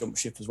players to jump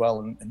ship as well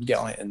and get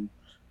on it and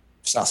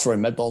start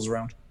throwing med balls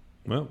around.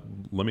 Well,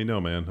 let me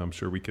know, man. I'm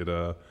sure we could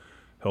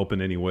help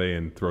in any way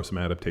and throw some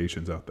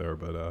adaptations out there.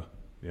 But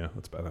yeah,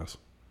 that's badass.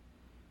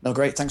 No,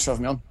 great. Thanks for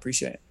having me on.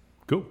 Appreciate it.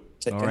 Cool.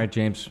 All right,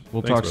 James.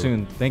 We'll talk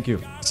soon. Thank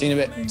you. See you in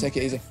a bit. Take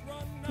it easy.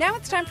 Now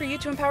it's time for you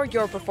to empower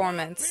your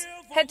performance.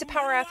 Head to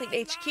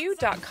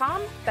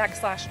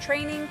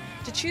powerathletehq.com/training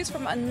to choose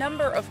from a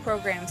number of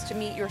programs to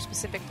meet your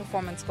specific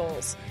performance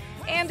goals.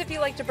 And if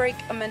you like to break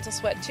a mental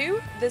sweat too,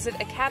 visit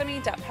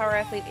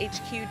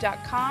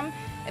academy.powerathletehq.com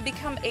and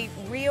become a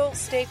real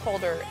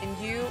stakeholder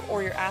in you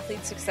or your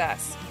athlete's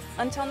success.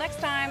 Until next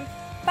time,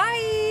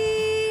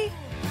 bye!